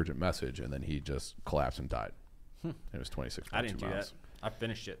with some urgent message, and then he just collapsed and died. It was 26.2 I didn't do miles. that. I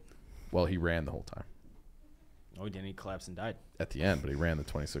finished it. Well, he ran the whole time. Oh, he didn't. He collapsed and died At the end, but he ran the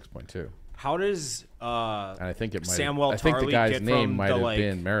 26.2. How does and I think it might. Samuel I think the Tarley guy's get name from might the, have like,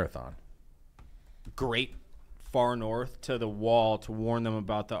 been Marathon. great far north to the wall to warn them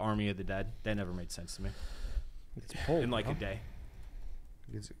about the army of the dead? That never made sense to me. It's pulled, in like a day.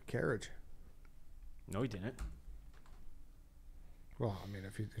 It's a carriage. No, he didn't. Well, I mean,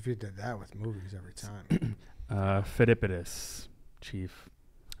 if you did that with movies every time. Phidippides, Chief.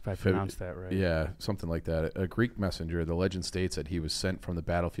 If I pronounced that right. Yeah, something like that. A Greek messenger, the legend states that he was sent from the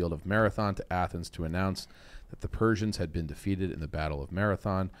battlefield of Marathon to Athens to announce that the Persians had been defeated in the Battle of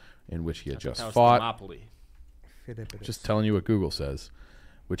Marathon, in which he had just fought. Just telling you what Google says,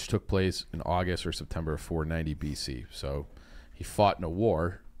 which took place in August or September of 490 BC. So he fought in a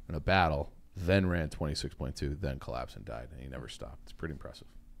war, in a battle, then ran 26.2, then collapsed and died, and he never stopped. It's pretty impressive.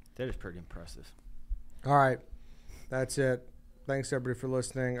 That is pretty impressive. All right. That's it. Thanks, everybody, for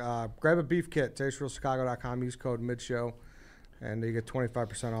listening. Grab a beef kit, tasterealchicago.com. Use code MIDSHOW, and you get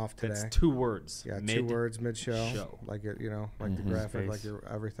 25% off today. That's 2 words. Yeah, 2 words, MIDSHOW. Show. Like it, like the graphic, like your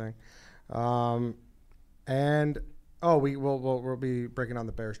everything. And we'll be breaking down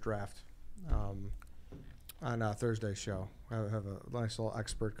the Bears draft on Thursday's show. I have a nice little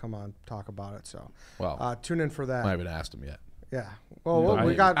expert come on talk about it. So, tune in for that. I haven't asked him yet. Yeah. Well,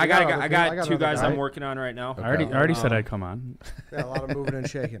 I got 2 guys I'm working on right now. Okay. I already said I'd come on. Yeah, a lot of moving and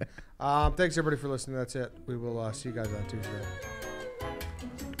shaking. Thanks everybody for listening. That's it. We will see you guys on Tuesday.